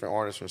many different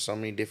artists from so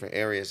many different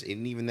areas,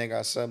 and even they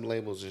got sub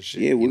labels and shit.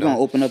 Yeah, we're gonna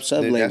open up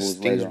sub labels.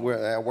 That's things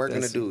we're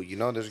gonna do. You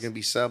know, there's gonna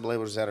be sub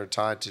labels that are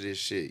tied to this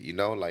shit. You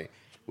know, like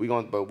we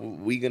gonna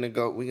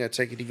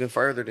take it even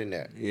further than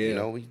that. Yeah. You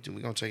know, we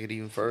gonna take it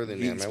even further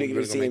than that. Man, speaking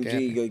of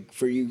CMG, like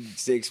for you,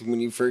 Six,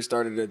 when you first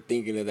started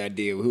thinking of that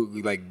deal,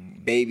 who like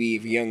Baby,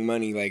 Young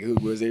Money, like who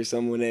was there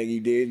someone that you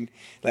did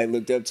like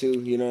looked up to?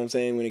 You know what I'm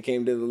saying? When it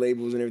came to the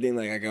labels and everything,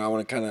 like I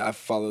want to I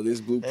follow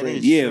this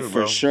blueprint. Yeah, true,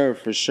 for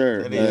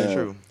sure. That is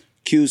true.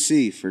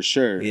 QC for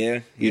sure. Yeah,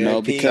 you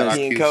know, because shout out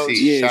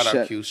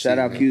QC. Shout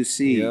out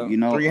QC. Yeah. You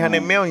know,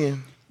 300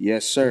 million.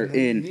 Yes, sir.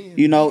 And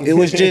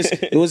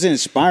it was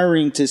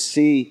inspiring to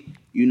see,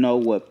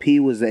 what P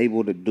was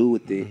able to do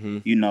with it.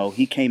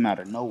 He came out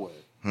of nowhere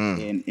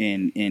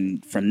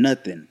and from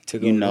nothing.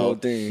 Took over the whole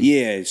thing.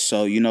 Yeah.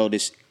 So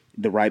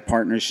the right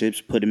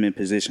partnerships put him in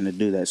position to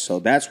do that. So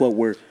that's where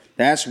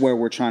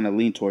we're trying to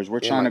lean towards.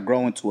 We're trying to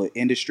grow into an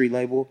industry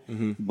label,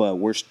 but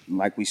we're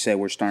like we said,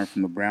 we're starting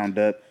from the ground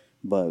up.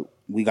 But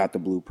we got the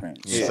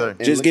blueprint. So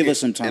just give us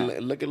some time.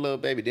 And look at Lil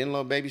Baby. Didn't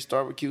Lil Baby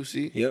start with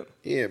QC? Yep.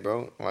 Yeah,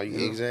 bro.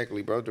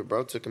 Exactly, bro. The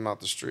bro took him out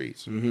the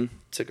streets.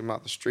 Took him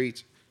out the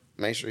streets.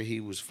 Made sure he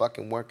was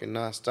fucking working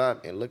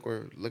nonstop. And look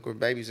where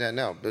Baby's at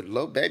now. But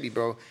Lil Baby,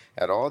 bro,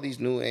 out of all these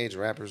new age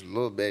rappers,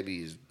 Lil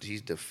Baby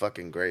he's the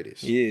fucking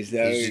greatest. He is.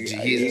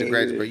 He's the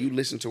greatest, bro. You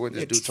listen to what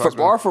this dude talks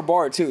about. For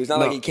bar too. It's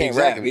not like he can't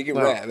rap. He can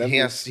rap. He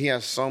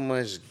has so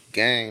much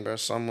gang, bro.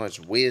 So much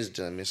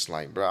wisdom. It's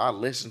like, bro, I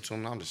listen to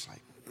him and I'm just like,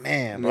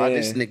 man, bro,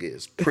 this nigga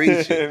is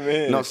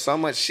preaching. So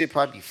much shit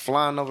probably be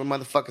flying over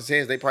motherfuckers'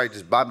 heads. They probably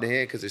just bob their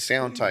head because it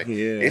sound tight.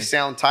 Yeah. It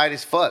sound tight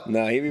as fuck.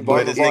 Nah, he be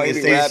bar for bar. He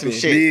be rapping. Some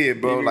shit. Yeah,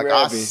 bro. Like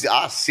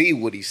I see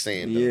what he's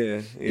saying. Though.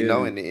 Yeah. You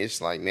know, and it's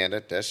like, man,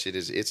 that shit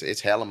is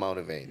it's hella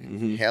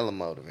motivating. Hella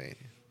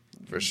motivating.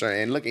 For sure.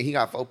 And look, he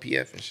got 4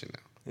 PF and shit now.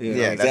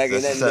 Yeah, exactly.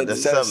 That's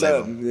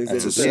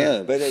a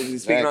sub. But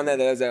speaking on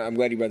that, I'm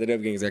glad you brought that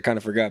up again because I kind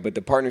of forgot. But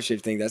the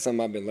partnership thing, that's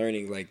something I've been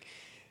learning. Like,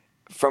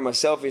 from a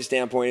selfish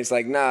standpoint, it's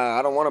like, nah,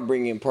 I don't want to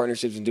bring in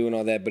partnerships and doing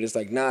all that. But it's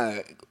like, nah,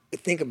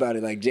 think about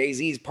it. Like,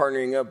 Jay-Z's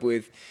partnering up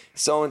with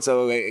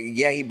so-and-so. They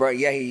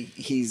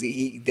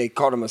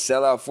called him a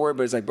sellout for it.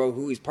 But it's like, bro,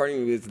 who he's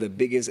partnering with the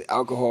biggest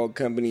alcohol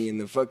company in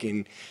the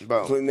fucking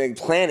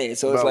planet.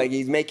 So it's like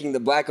he's making the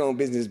black-owned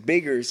business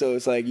bigger. So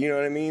it's like, you know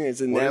what I mean?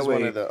 It's in that way.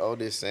 One of the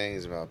oldest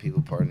sayings about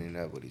people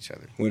partnering up with each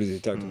other? What is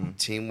it? Talk to me.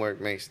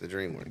 Teamwork makes the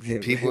dream work.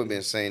 People have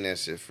been saying that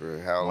shit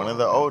for how long? One of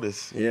the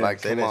oldest. Yeah.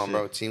 Like, come on,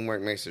 bro.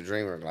 Teamwork makes the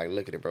dream work. Like,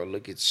 look at it, bro.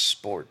 Look at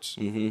sports.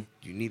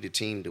 You need a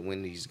team to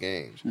win these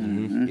games.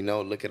 You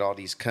know, look at all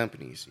these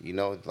companies. You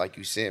know, like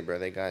you said, bro,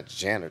 they got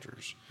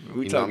janitors.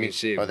 We talking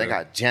shit, bro. They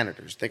got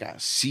janitors. They got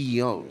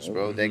CEOs,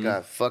 bro. They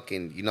got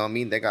fucking, you know what I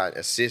mean? They got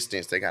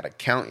assistants. They got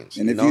accountants.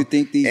 And if you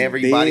think these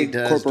big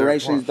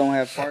corporations don't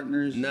have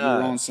partners, you're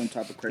on some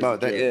type of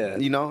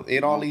crazy You know,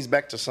 it all leads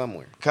back to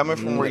somewhere. Coming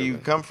from where you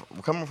come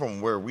from, coming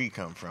from where we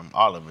come from,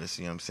 all of us,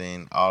 you know what I'm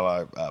saying? All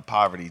our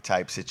poverty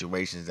type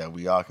situations that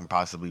we all can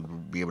possibly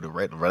be able to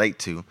relate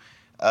to.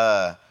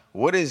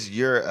 What is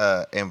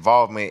your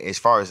involvement as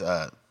far as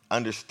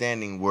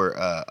understanding where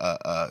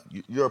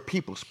you're a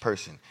people's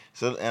person?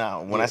 So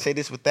when I say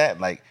this with that,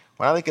 like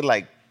when I look at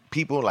like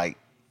people, like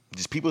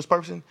just people's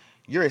person,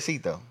 you're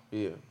Acito.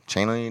 Yeah.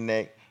 Chain on your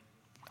neck.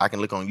 I can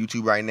look on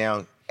YouTube right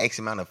now, X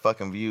amount of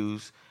fucking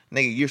views.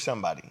 Nigga, you're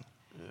somebody.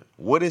 Yeah.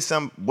 What is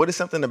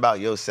something about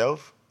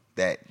yourself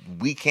that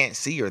we can't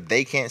see or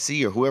they can't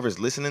see or whoever's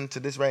listening to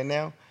this right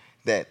now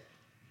that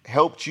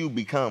helped you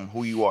become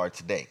who you are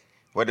today?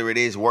 Whether it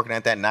is working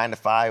at that 9 to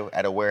 5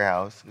 at a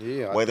warehouse,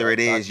 whether it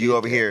is you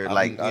over here,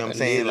 like, you know what I'm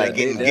saying, like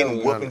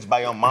getting whoopings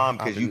by your mom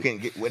because you can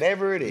get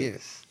whatever it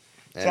is.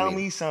 Tell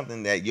me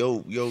something that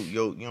you know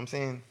what I'm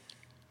saying?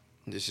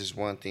 This is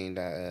one thing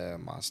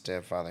that my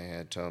stepfather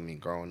had told me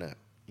growing up.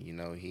 You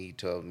know, he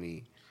told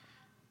me,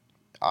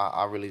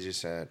 I really just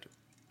said,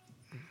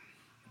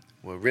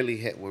 what really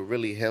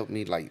helped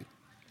me like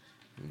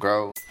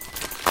grow.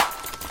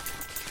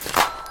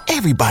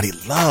 Everybody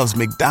loves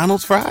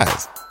McDonald's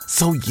fries.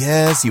 So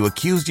yes, you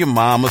accused your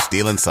mom of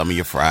stealing some of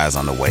your fries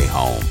on the way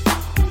home.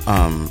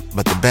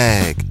 But the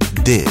bag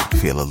did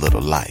feel a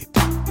little light.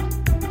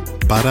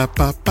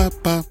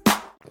 Ba-da-ba-ba-ba.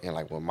 And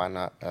like what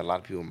a lot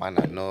of people might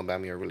not know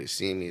about me or really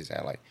see me is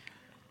that like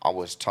I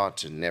was taught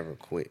to never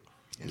quit.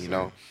 You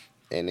know?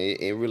 And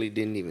it really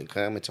didn't even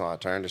come until I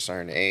turned a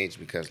certain age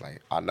because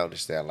like I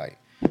noticed that like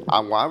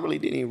I really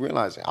didn't even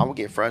realize it. I would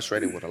get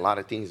frustrated with a lot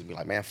of things and be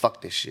like, man,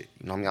 fuck this shit.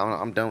 You know what I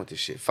mean? I'm done with this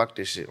shit. Fuck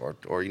this shit.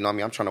 Or you know what I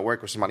mean? I'm trying to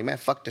work with somebody. Man,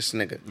 fuck this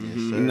nigga.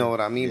 You know what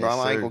I mean, bro?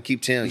 I ain't gonna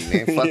keep telling you,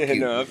 man. Fuck you.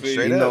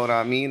 No, you know what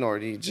I mean? Or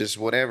just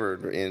whatever.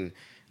 And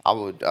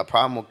a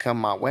problem would come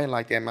my way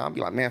like that, man. I'd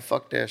be like, man,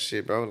 fuck that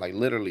shit, bro. Like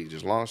literally,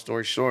 just long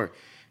story short.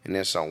 And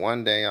then so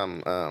one day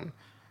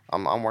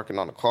I'm working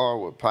on a car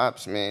with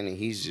Pops, man, and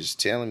he's just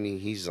telling me,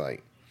 he's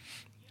like,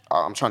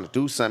 I'm trying to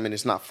do something and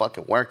it's not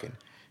fucking working.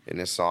 And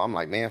then so I'm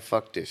like, man,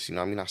 fuck this. You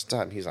know what I mean? I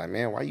stopped. He's like,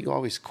 man, why you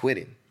always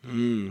quitting?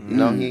 You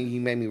know, he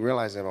made me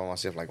realize that about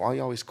myself. Like, why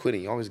you always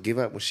quitting? You always give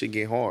up when shit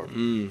get hard.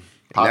 And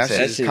that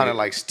just kind of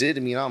like stood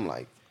to me. And I'm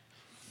like,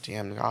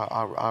 damn,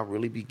 I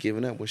really be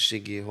giving up when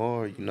shit get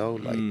hard. You know,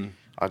 like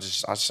I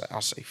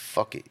say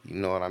fuck it. You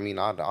know what I mean?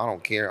 I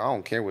don't care. I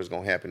don't care what's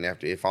gonna happen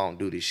after if I don't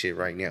do this shit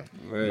right now.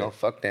 Right. You know,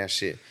 fuck that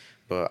shit.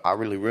 But I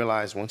really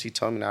realized once he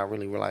told me that, I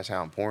really realized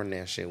how important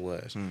that shit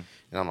was.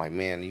 And I'm like,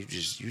 man, you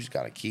just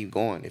gotta keep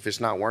going. If it's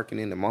not working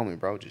in the moment,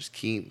 bro, just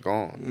keep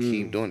going,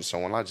 keep doing it. So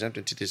when I jumped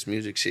into this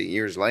music shit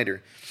years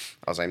later,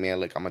 I was like, man,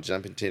 look, I'm gonna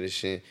jump into this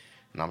shit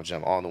and I'm gonna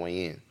jump all the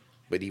way in.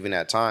 But even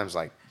at times,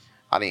 like,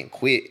 I didn't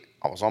quit.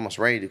 I was almost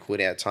ready to quit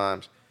at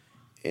times,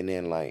 and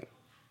then like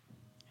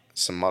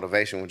some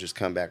motivation would just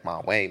come back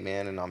my way,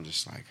 man, and I'm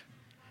just like,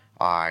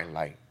 all right,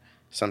 like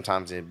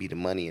sometimes it'd be the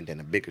money and then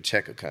a bigger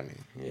check would come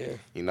in. Yeah.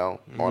 You know?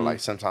 Or like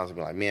sometimes it'd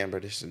be like, man, bro,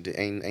 this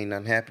ain't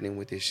nothing happening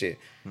with this shit.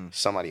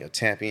 Somebody will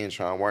tap in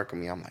trying to work with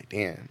me. I'm like,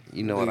 damn,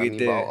 you know what I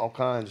mean? All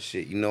kinds of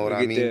shit. You know what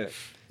I mean?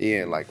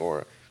 Yeah, like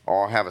or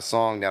I'll have a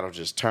song that'll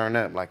just turn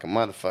up like a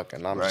motherfucker,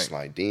 and I'm just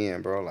like,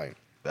 damn, bro, like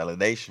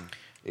validation.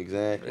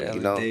 Exactly. You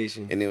know?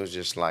 And it was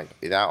just like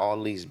it all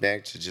leads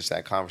back to just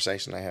that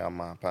conversation I had with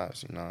my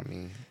pops. You know what I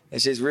mean?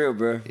 That shit's real,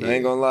 bro. Yeah. I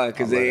ain't gonna lie,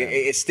 because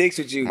it sticks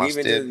with you.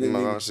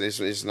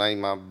 It's not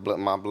even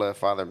my blood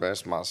father, but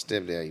it's my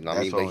stepdad. You know what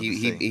I mean? But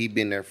he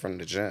been there from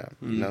the jump.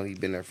 You know, he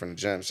been there from the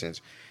jump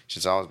since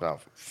I was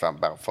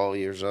about 4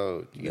 years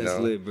old. You That's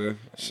know? lit, bro.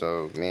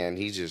 So man,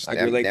 he just I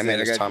relate that to man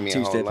that. has I taught got me a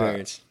two whole step lot.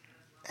 parents.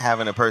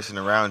 Having a person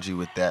around you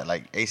with that,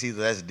 like Acito,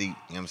 that's deep. You know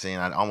what I'm saying?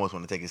 I almost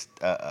want to take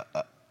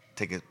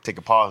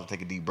a pause and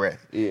take a deep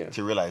breath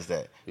to realize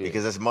that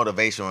because that's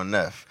motivational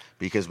enough.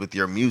 Because with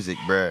your music,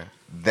 bruh,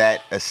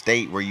 that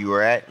estate where you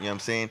were at, you know what I'm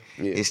saying,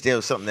 it's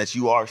still something that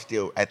you are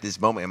still at this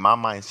moment in my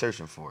mind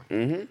searching for.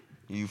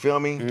 You feel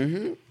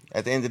me?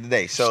 At the end of the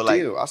day, so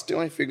I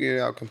still ain't figured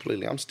it out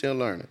completely. I'm still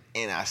learning.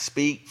 And I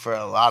speak for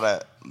a lot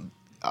of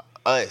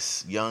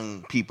us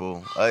young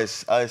people,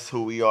 us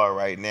who we are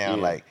right now.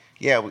 Like,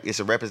 it's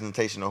a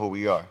representation of who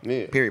we are.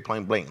 Period,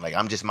 plain blank. Like,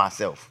 I'm just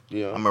myself.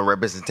 I'm a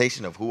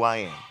representation of who I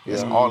am.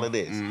 That's all it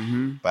is.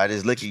 But I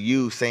just look at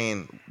you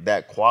saying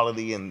that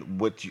quality and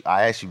what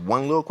I asked you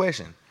one little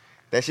question.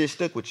 That shit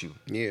stuck with you.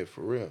 Yeah,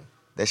 for real.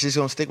 That shit's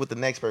gonna stick with the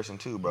next person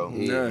too, bro.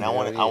 And I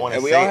want to.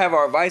 And we all have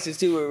our vices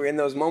too. Where we're in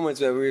those moments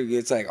where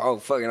it's like, oh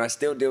fuck, and I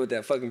still deal with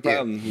that fucking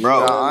problem, bro.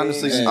 I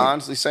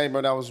honestly say,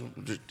 bro, that was,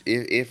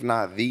 if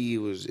not it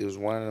was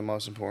one of the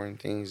most important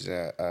things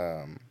that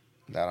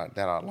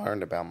I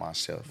learned about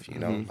myself. You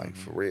know, like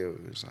for real,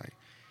 it was like,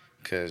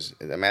 cause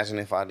imagine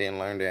if I didn't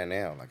learn that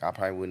now, like I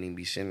probably wouldn't even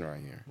be sitting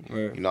right here.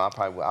 Right. You know, I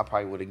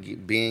probably would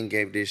have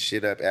gave this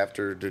shit up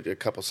after a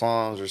couple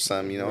songs or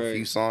something. You know, a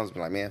few songs,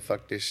 be like, man,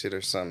 fuck this shit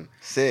or something.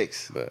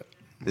 But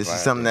this is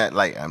something that,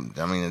 like, I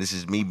mean, this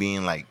is me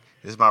being like,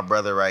 this is my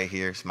brother right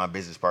here. It's my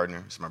business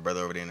partner. It's my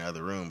brother over there in the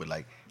other room. But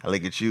like, I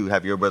look at you,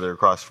 have your brother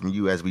across from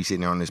you as we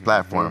sitting there on this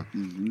platform.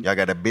 Y'all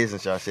got a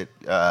business y'all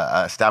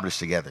established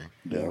together.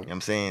 You know what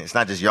I'm saying? It's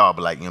not just y'all,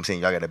 but like, you know what I'm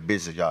saying? Y'all got a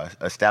business y'all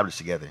established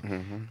together.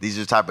 These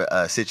are the type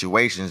of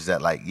situations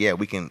that, like,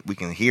 we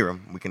can hear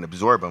them, we can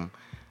absorb them.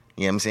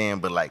 You know what I'm saying?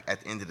 But like,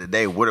 at the end of the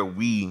day, what are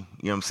we, you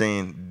know what I'm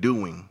saying,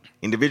 doing?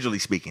 Individually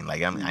speaking,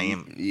 like I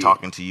am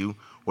talking to you.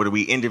 What are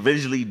we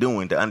individually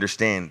doing to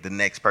understand the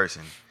next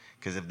person?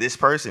 Because if this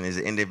person is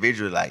an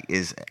individual, like,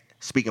 is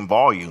speaking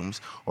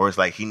volumes, or it's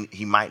like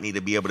he might need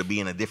to be able to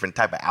be in a different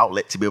type of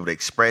outlet to be able to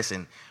express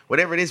and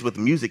whatever it is with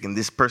music and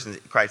this person's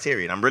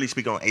criteria. And I'm really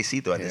speaking on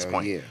Acito at this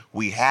point.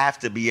 We have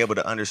to be able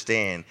to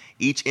understand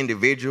each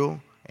individual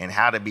and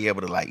how to be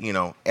able to, like, you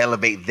know,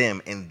 elevate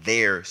them in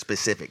their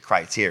specific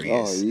criteria.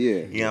 Oh, yeah.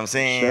 You know what I'm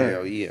saying? Sure.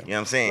 Hell yeah. You know what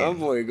I'm saying? My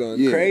boy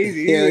going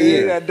crazy. Hell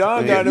yeah. That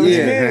dog got him.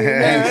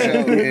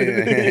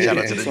 Shout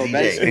out to the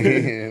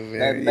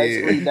DJ.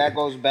 Basically, that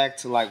goes back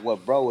to, like,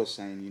 what bro was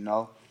saying, you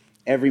know?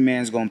 Every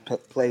man's going to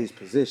play his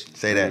position.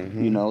 Say that.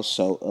 You know,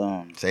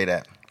 so... say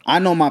that. I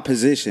know my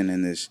position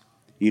in this.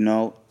 You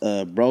know,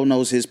 bro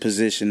knows his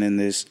position in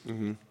this.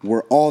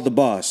 We're all the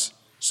boss.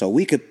 So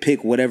we could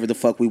pick whatever the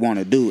fuck we want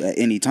to do at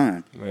any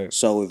time. Right.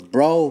 So if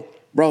bro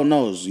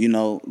knows, you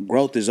know,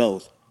 growth is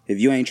oath. If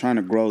you ain't trying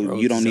to grow,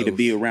 you don't need to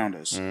be around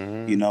us.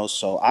 You know,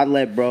 so I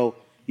let bro,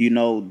 you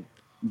know,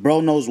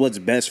 bro knows what's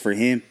best for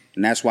him,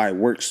 and that's why it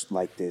works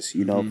like this.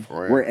 You know,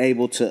 we're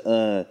able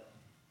to,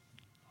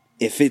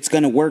 if it's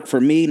gonna work for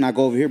me, and I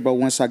go over here, bro.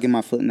 Once I get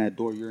my foot in that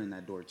door, you're in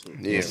that door too.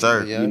 Yes,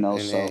 sir. You know,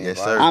 so yes,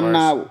 sir.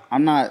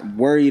 I'm not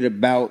worried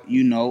about,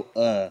 you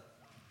know,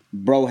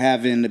 bro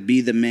having to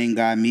be the main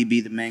guy, me be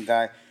the main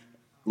guy.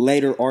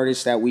 Later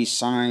artists that we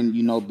sign,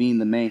 you know, being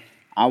the main.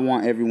 I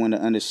want everyone to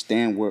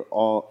understand we're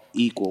all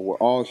equal. We're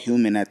all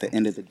human at the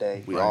end of the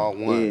day. We all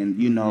one.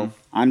 And, you know,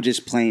 I'm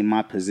just playing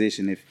my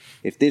position.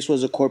 If this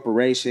was a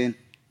corporation,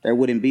 there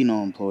wouldn't be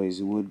no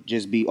employees. It would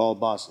just be all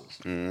bosses,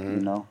 you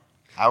know?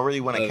 I really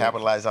want to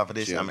capitalize off of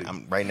this.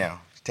 I'm right now.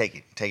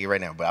 Take it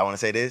right now. But I want to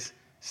say this.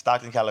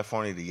 Stockton,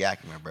 California to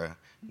Yakima, bro.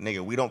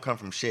 Nigga, we don't come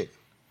from shit.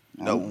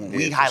 No,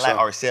 we highlight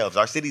ourselves.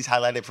 Our city's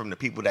highlighted from the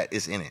people that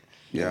is in it.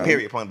 Yeah.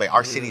 Period. Point blank.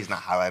 Our city is not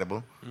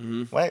highlightable.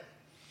 What?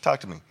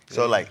 Talk to me.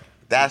 So like,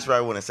 that's what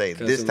I want to say.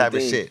 This type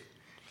of shit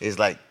is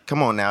like,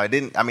 come on now. It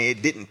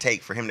didn't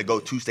take for him to go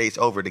 2 states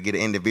over to get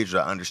an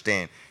individual to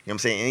understand. You know what I'm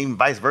saying? And even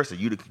vice versa.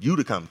 You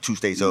to come 2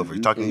 states over.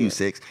 Talking to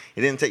YoungSix.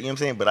 It didn't take. You know what I'm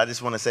saying? But I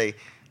just want to say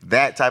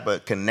that type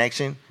of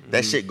connection,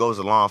 that shit goes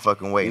a long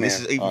fucking way. And this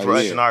is even for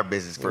us in our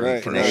business for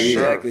connection.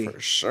 Exactly. For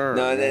sure.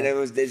 No,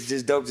 it's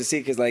just dope to see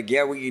because, like,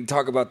 we can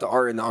talk about the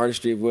art and the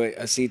artistry of what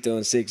Acito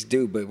and Six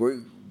do, but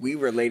we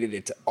related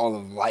it to all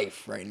of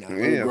life right now.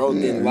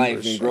 Growth in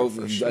life and growth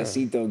of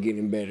Acito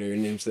getting better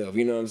in himself.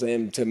 You know what I'm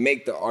saying? To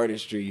make the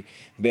artistry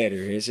better.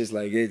 It's just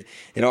like it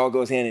all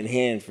goes hand in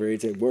hand for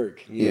it to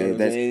work. You know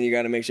what I'm saying? You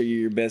got to make sure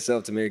you're your best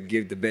self to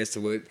give the best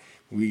to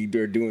we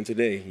are doing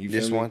today. You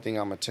Just feel me? one thing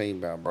I'm gonna tell you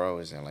about, bro,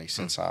 is that like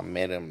since I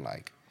met him,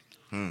 like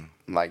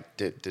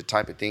the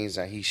type of things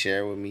that he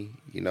shared with me,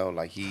 you know,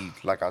 like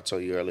like I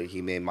told you earlier,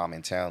 he made my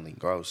mentality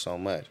grow so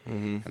much,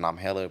 and I'm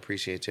hella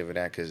appreciative of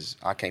that because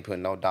I can't put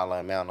no dollar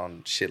amount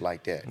on shit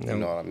like that. You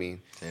know what I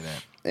mean? Say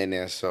that. And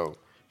then so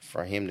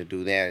for him to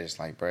do that, it's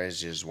like, bro,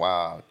 it's just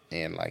wild.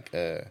 And like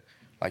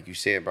you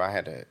said, bro, I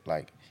had to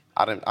like.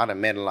 I done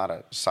met a lot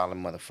of solid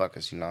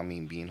motherfuckers, you know what I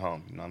mean, being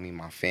home. You know what I mean,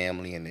 my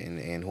family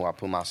and who I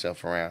put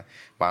myself around.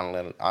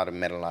 But I done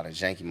met a lot of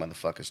janky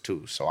motherfuckers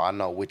too. So I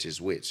know which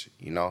is which,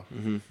 you know?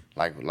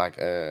 Like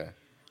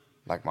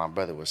my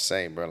brother would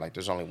say, bro, like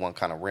there's only one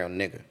kind of real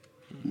nigga.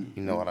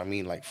 You know what I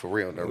mean? Like for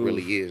real, there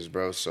really is,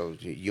 bro. So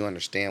you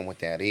understand what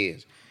that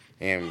is.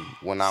 And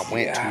when I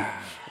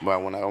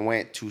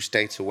went 2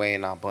 states away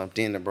and I bumped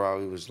into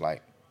bro, it was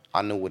like,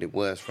 I knew what it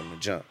was from the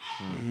jump.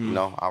 You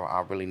know,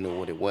 I really knew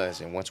what it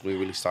was. And once we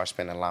really start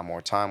spending a lot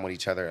more time with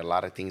each other, a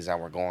lot of things that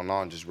were going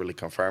on just really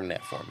confirmed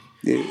that for me.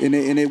 Yeah,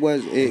 and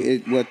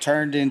it what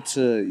turned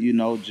into, you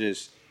know,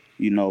 just,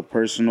 you know,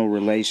 personal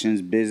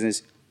relations,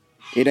 business.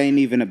 It ain't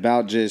even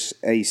about just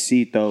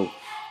Acito,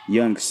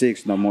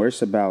 YoungSix no more.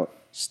 It's about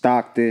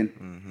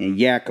Stockton and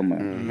Yakima.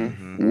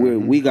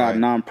 We got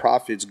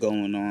nonprofits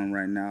going on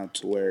right now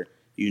to where,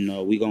 you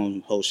know, we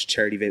gonna host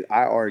charity events.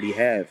 I already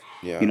have,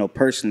 you know,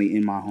 personally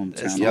in my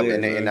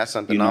hometown. And that's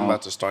something I'm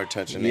about to start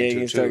touching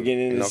into too.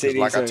 You know, because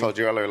like I told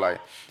you earlier, like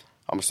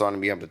I'm starting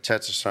to be able to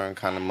touch a certain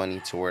kind of money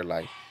to where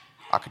like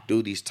I could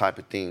do these type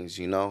of things.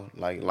 You know,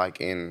 like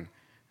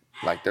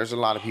there's a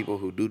lot of people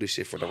who do this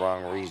shit for the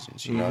wrong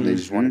reasons. You know, they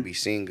just want to be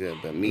seen good.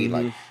 But me,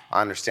 like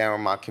I understand where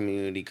my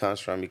community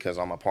comes from because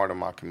I'm a part of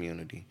my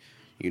community.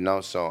 You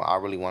know, so I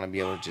really want to be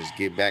able to just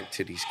give back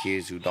to these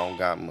kids who don't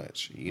got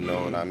much. You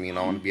know what I mean?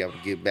 I want to be able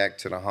to give back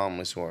to the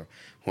homeless who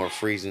are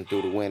freezing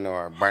through the winter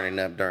or burning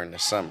up during the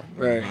summer.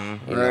 Right.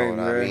 You know what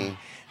I mean?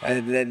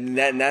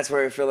 And that's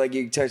where I feel like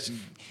you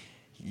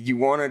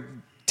want to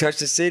touch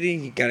the city,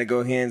 you got to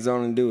go hands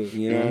on and do it.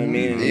 You know what I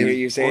mean? And hear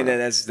you saying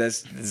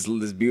that's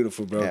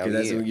beautiful, bro. Because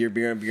that's when you're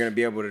gonna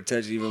be able to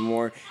touch it even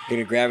more. You're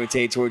gonna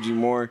gravitate towards you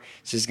more.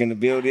 It's just gonna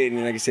build it.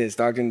 And like I said,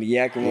 Stockton to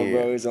Yakima,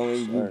 bro, it's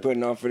only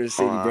putting on for the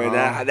city, bro.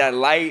 That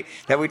light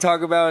that we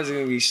talk about is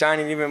gonna be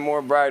shining even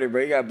more brighter,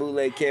 bro. You got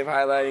Bootleg Kev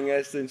highlighting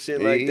us and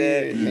shit like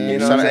that. You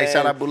know,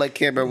 shout out Bootleg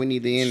Kev, bro. We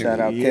need the interview.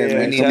 Shout out Kev.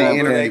 We need the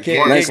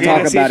interview. Let's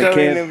talk about it,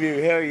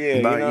 Kev. Hell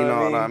yeah. But you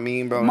know what I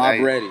mean, bro? Mob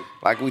ready.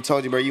 Like we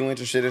told you, bro, you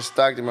interested in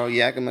Stockton, bro.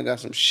 Yakima got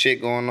some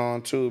shit going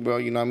on too, bro.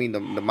 You know what I mean? The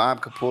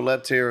mob could pull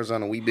up to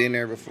Arizona. We been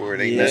there before.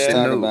 They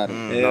nothing new. About it.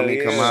 You know what I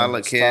mean? Come on,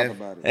 look,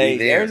 Kev.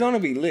 Hey, Arizona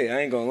be lit.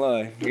 I ain't gonna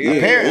lie.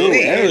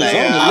 Apparently.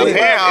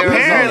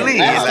 Apparently.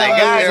 Like,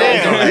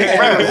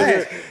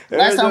 goddamn.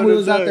 Last time we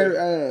was out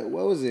there,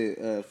 what was it,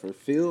 for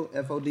Field,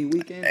 FOD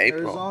weekend,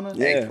 Arizona?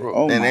 April.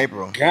 Oh my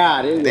April.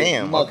 God, it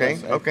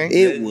was okay.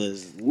 It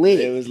was lit.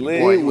 It was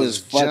lit. It was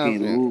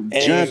fucking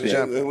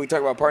jumping. When we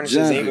talk about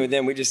partnerships, even with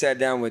them, we just sat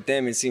down with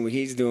them and seen what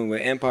he's doing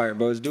with Empire,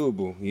 bro. It's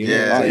doable. You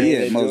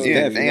know? Most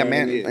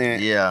definitely.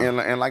 Man.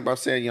 And like bro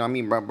said, you know what I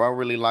mean, bro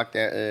really locked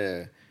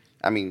that.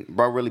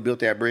 Bro really built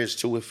that bridge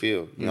to a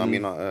field. You know what I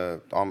mean?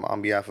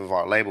 On behalf of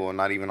our label, and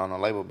not even on the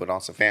label, but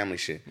on some family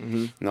shit.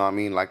 You know what I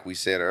mean? Like we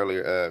said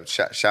earlier,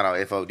 shout out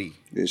FOD.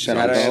 Shout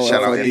out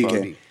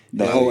FOD.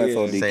 The whole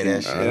FOD. Say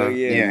that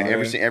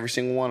shit. Every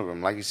single one of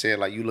them. Like you said,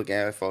 like you look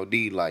at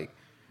FOD, like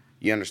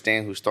you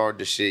understand who started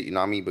the shit, you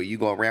know what I mean? But you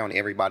go around,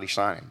 everybody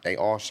shining. They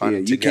all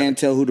shining together. You can't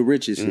tell who the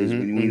richest is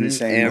when you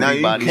say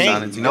everybody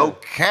shining together. No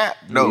cap,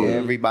 no.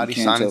 Everybody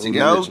shining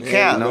together. No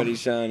cap. Everybody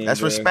shining.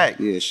 That's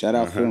respect. Yeah, shout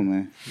out Phil,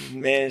 man.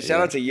 Man,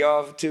 shout out to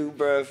y'all too,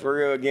 bro. For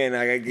real, again.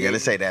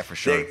 Let's say that for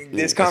sure.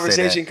 This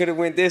conversation could have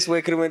went this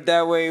way, could have went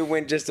that way. It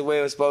went just the way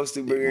it was supposed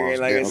to. But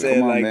like I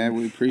said, like man,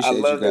 we appreciate I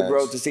love you guys. the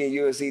growth to seeing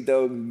you at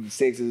Acito.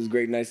 Six, it was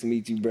great. Nice to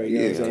meet you, bro.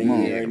 You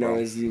know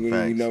what I'm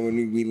saying?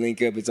 When we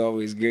link up, it's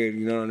always good.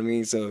 You know what I mean?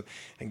 So.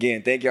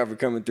 Again, thank y'all for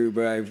coming through,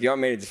 bro. If y'all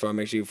made it this far,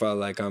 make sure you follow,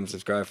 like, comment,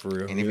 subscribe for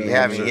real. And if you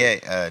haven't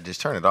yet, just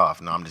turn it off.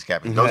 No, I'm just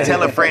capping. Go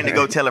tell a friend to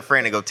go tell a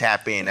friend to go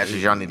tap in. That's what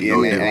y'all need to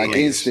go do.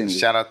 Instantly.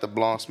 Shout out the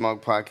Blonde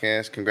Smoke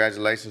Podcast.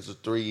 Congratulations to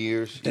 3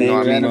 years. You know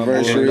what I mean?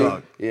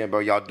 Anniversary. Yeah, bro,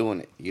 y'all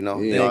doing it. You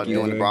know, y'all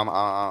doing it, bro.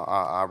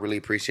 I really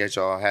appreciate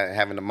y'all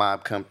having the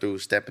mob come through,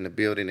 step in the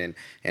building,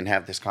 and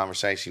have this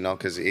conversation, you know,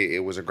 because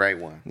it was a great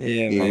one.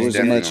 Yeah, it was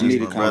a much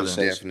needed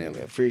conversation.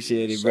 Definitely.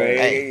 Appreciate it, bro.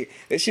 Hey,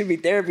 it should be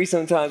therapy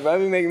sometimes, bro. It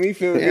be making me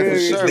feel good. For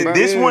sure, bro.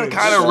 This one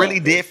kind of really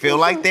did feel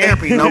like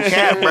therapy. No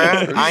cap,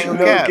 bro. I ain't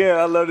cap.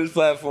 I love this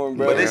platform,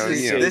 bro. But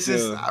this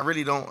is. I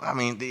really don't. I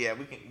mean, yeah,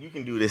 you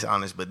can do this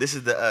honest, but this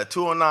is the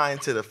 209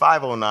 to the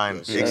 509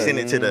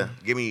 extended to the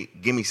give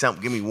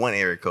me one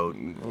area code.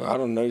 I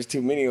don't know. There's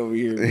too many over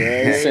here, bro.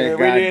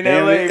 We're in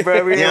LA,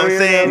 bro. You know what I'm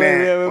saying,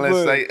 man?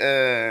 Let's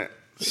say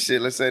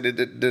Shit, let's say the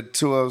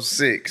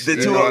 206. The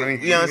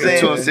 206, you know what I'm saying?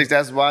 The 206,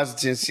 that's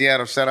Washington,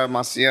 Seattle. Shout out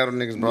my Seattle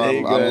niggas, bro.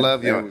 I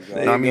love y'all. You know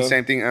what I mean?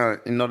 Same thing,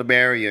 the Bay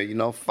Area,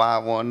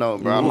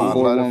 510, bro. I love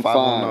the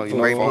 510.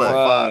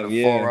 405,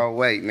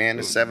 408, man.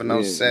 The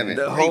 707.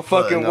 The whole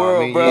fucking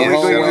world, bro.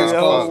 The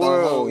whole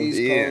world. East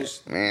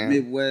Coast, man.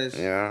 Midwest.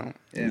 Yeah.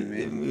 Yeah,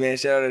 man.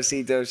 Shout out to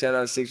Acito, shout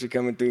out to Six for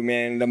coming through,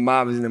 man. The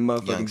mob is in the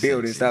motherfucking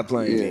building. Stop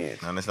playing, man.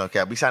 No, that's no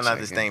cap. We signing out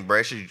this thing, bro.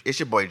 It's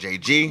your boy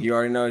JG. You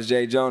already know it's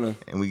Jay Jonah.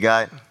 And we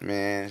got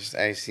it's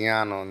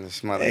Acito on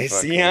this motherfucker.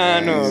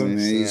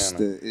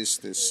 Acito. It's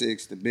the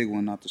 6, the big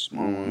one, not the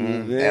small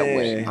one. That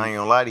way. I ain't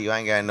gonna lie to you. I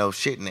ain't got no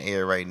shit in the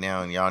air right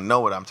now, and y'all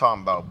know what I'm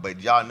talking about.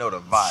 But y'all know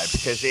the vibe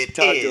because it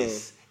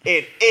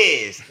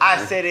is.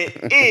 I said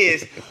it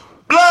is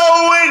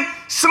blowing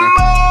smoke.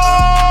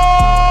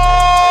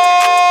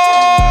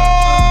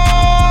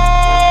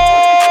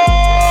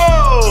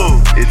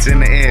 It's in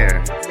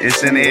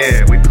the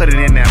air. We put it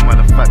in there,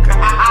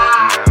 motherfucker.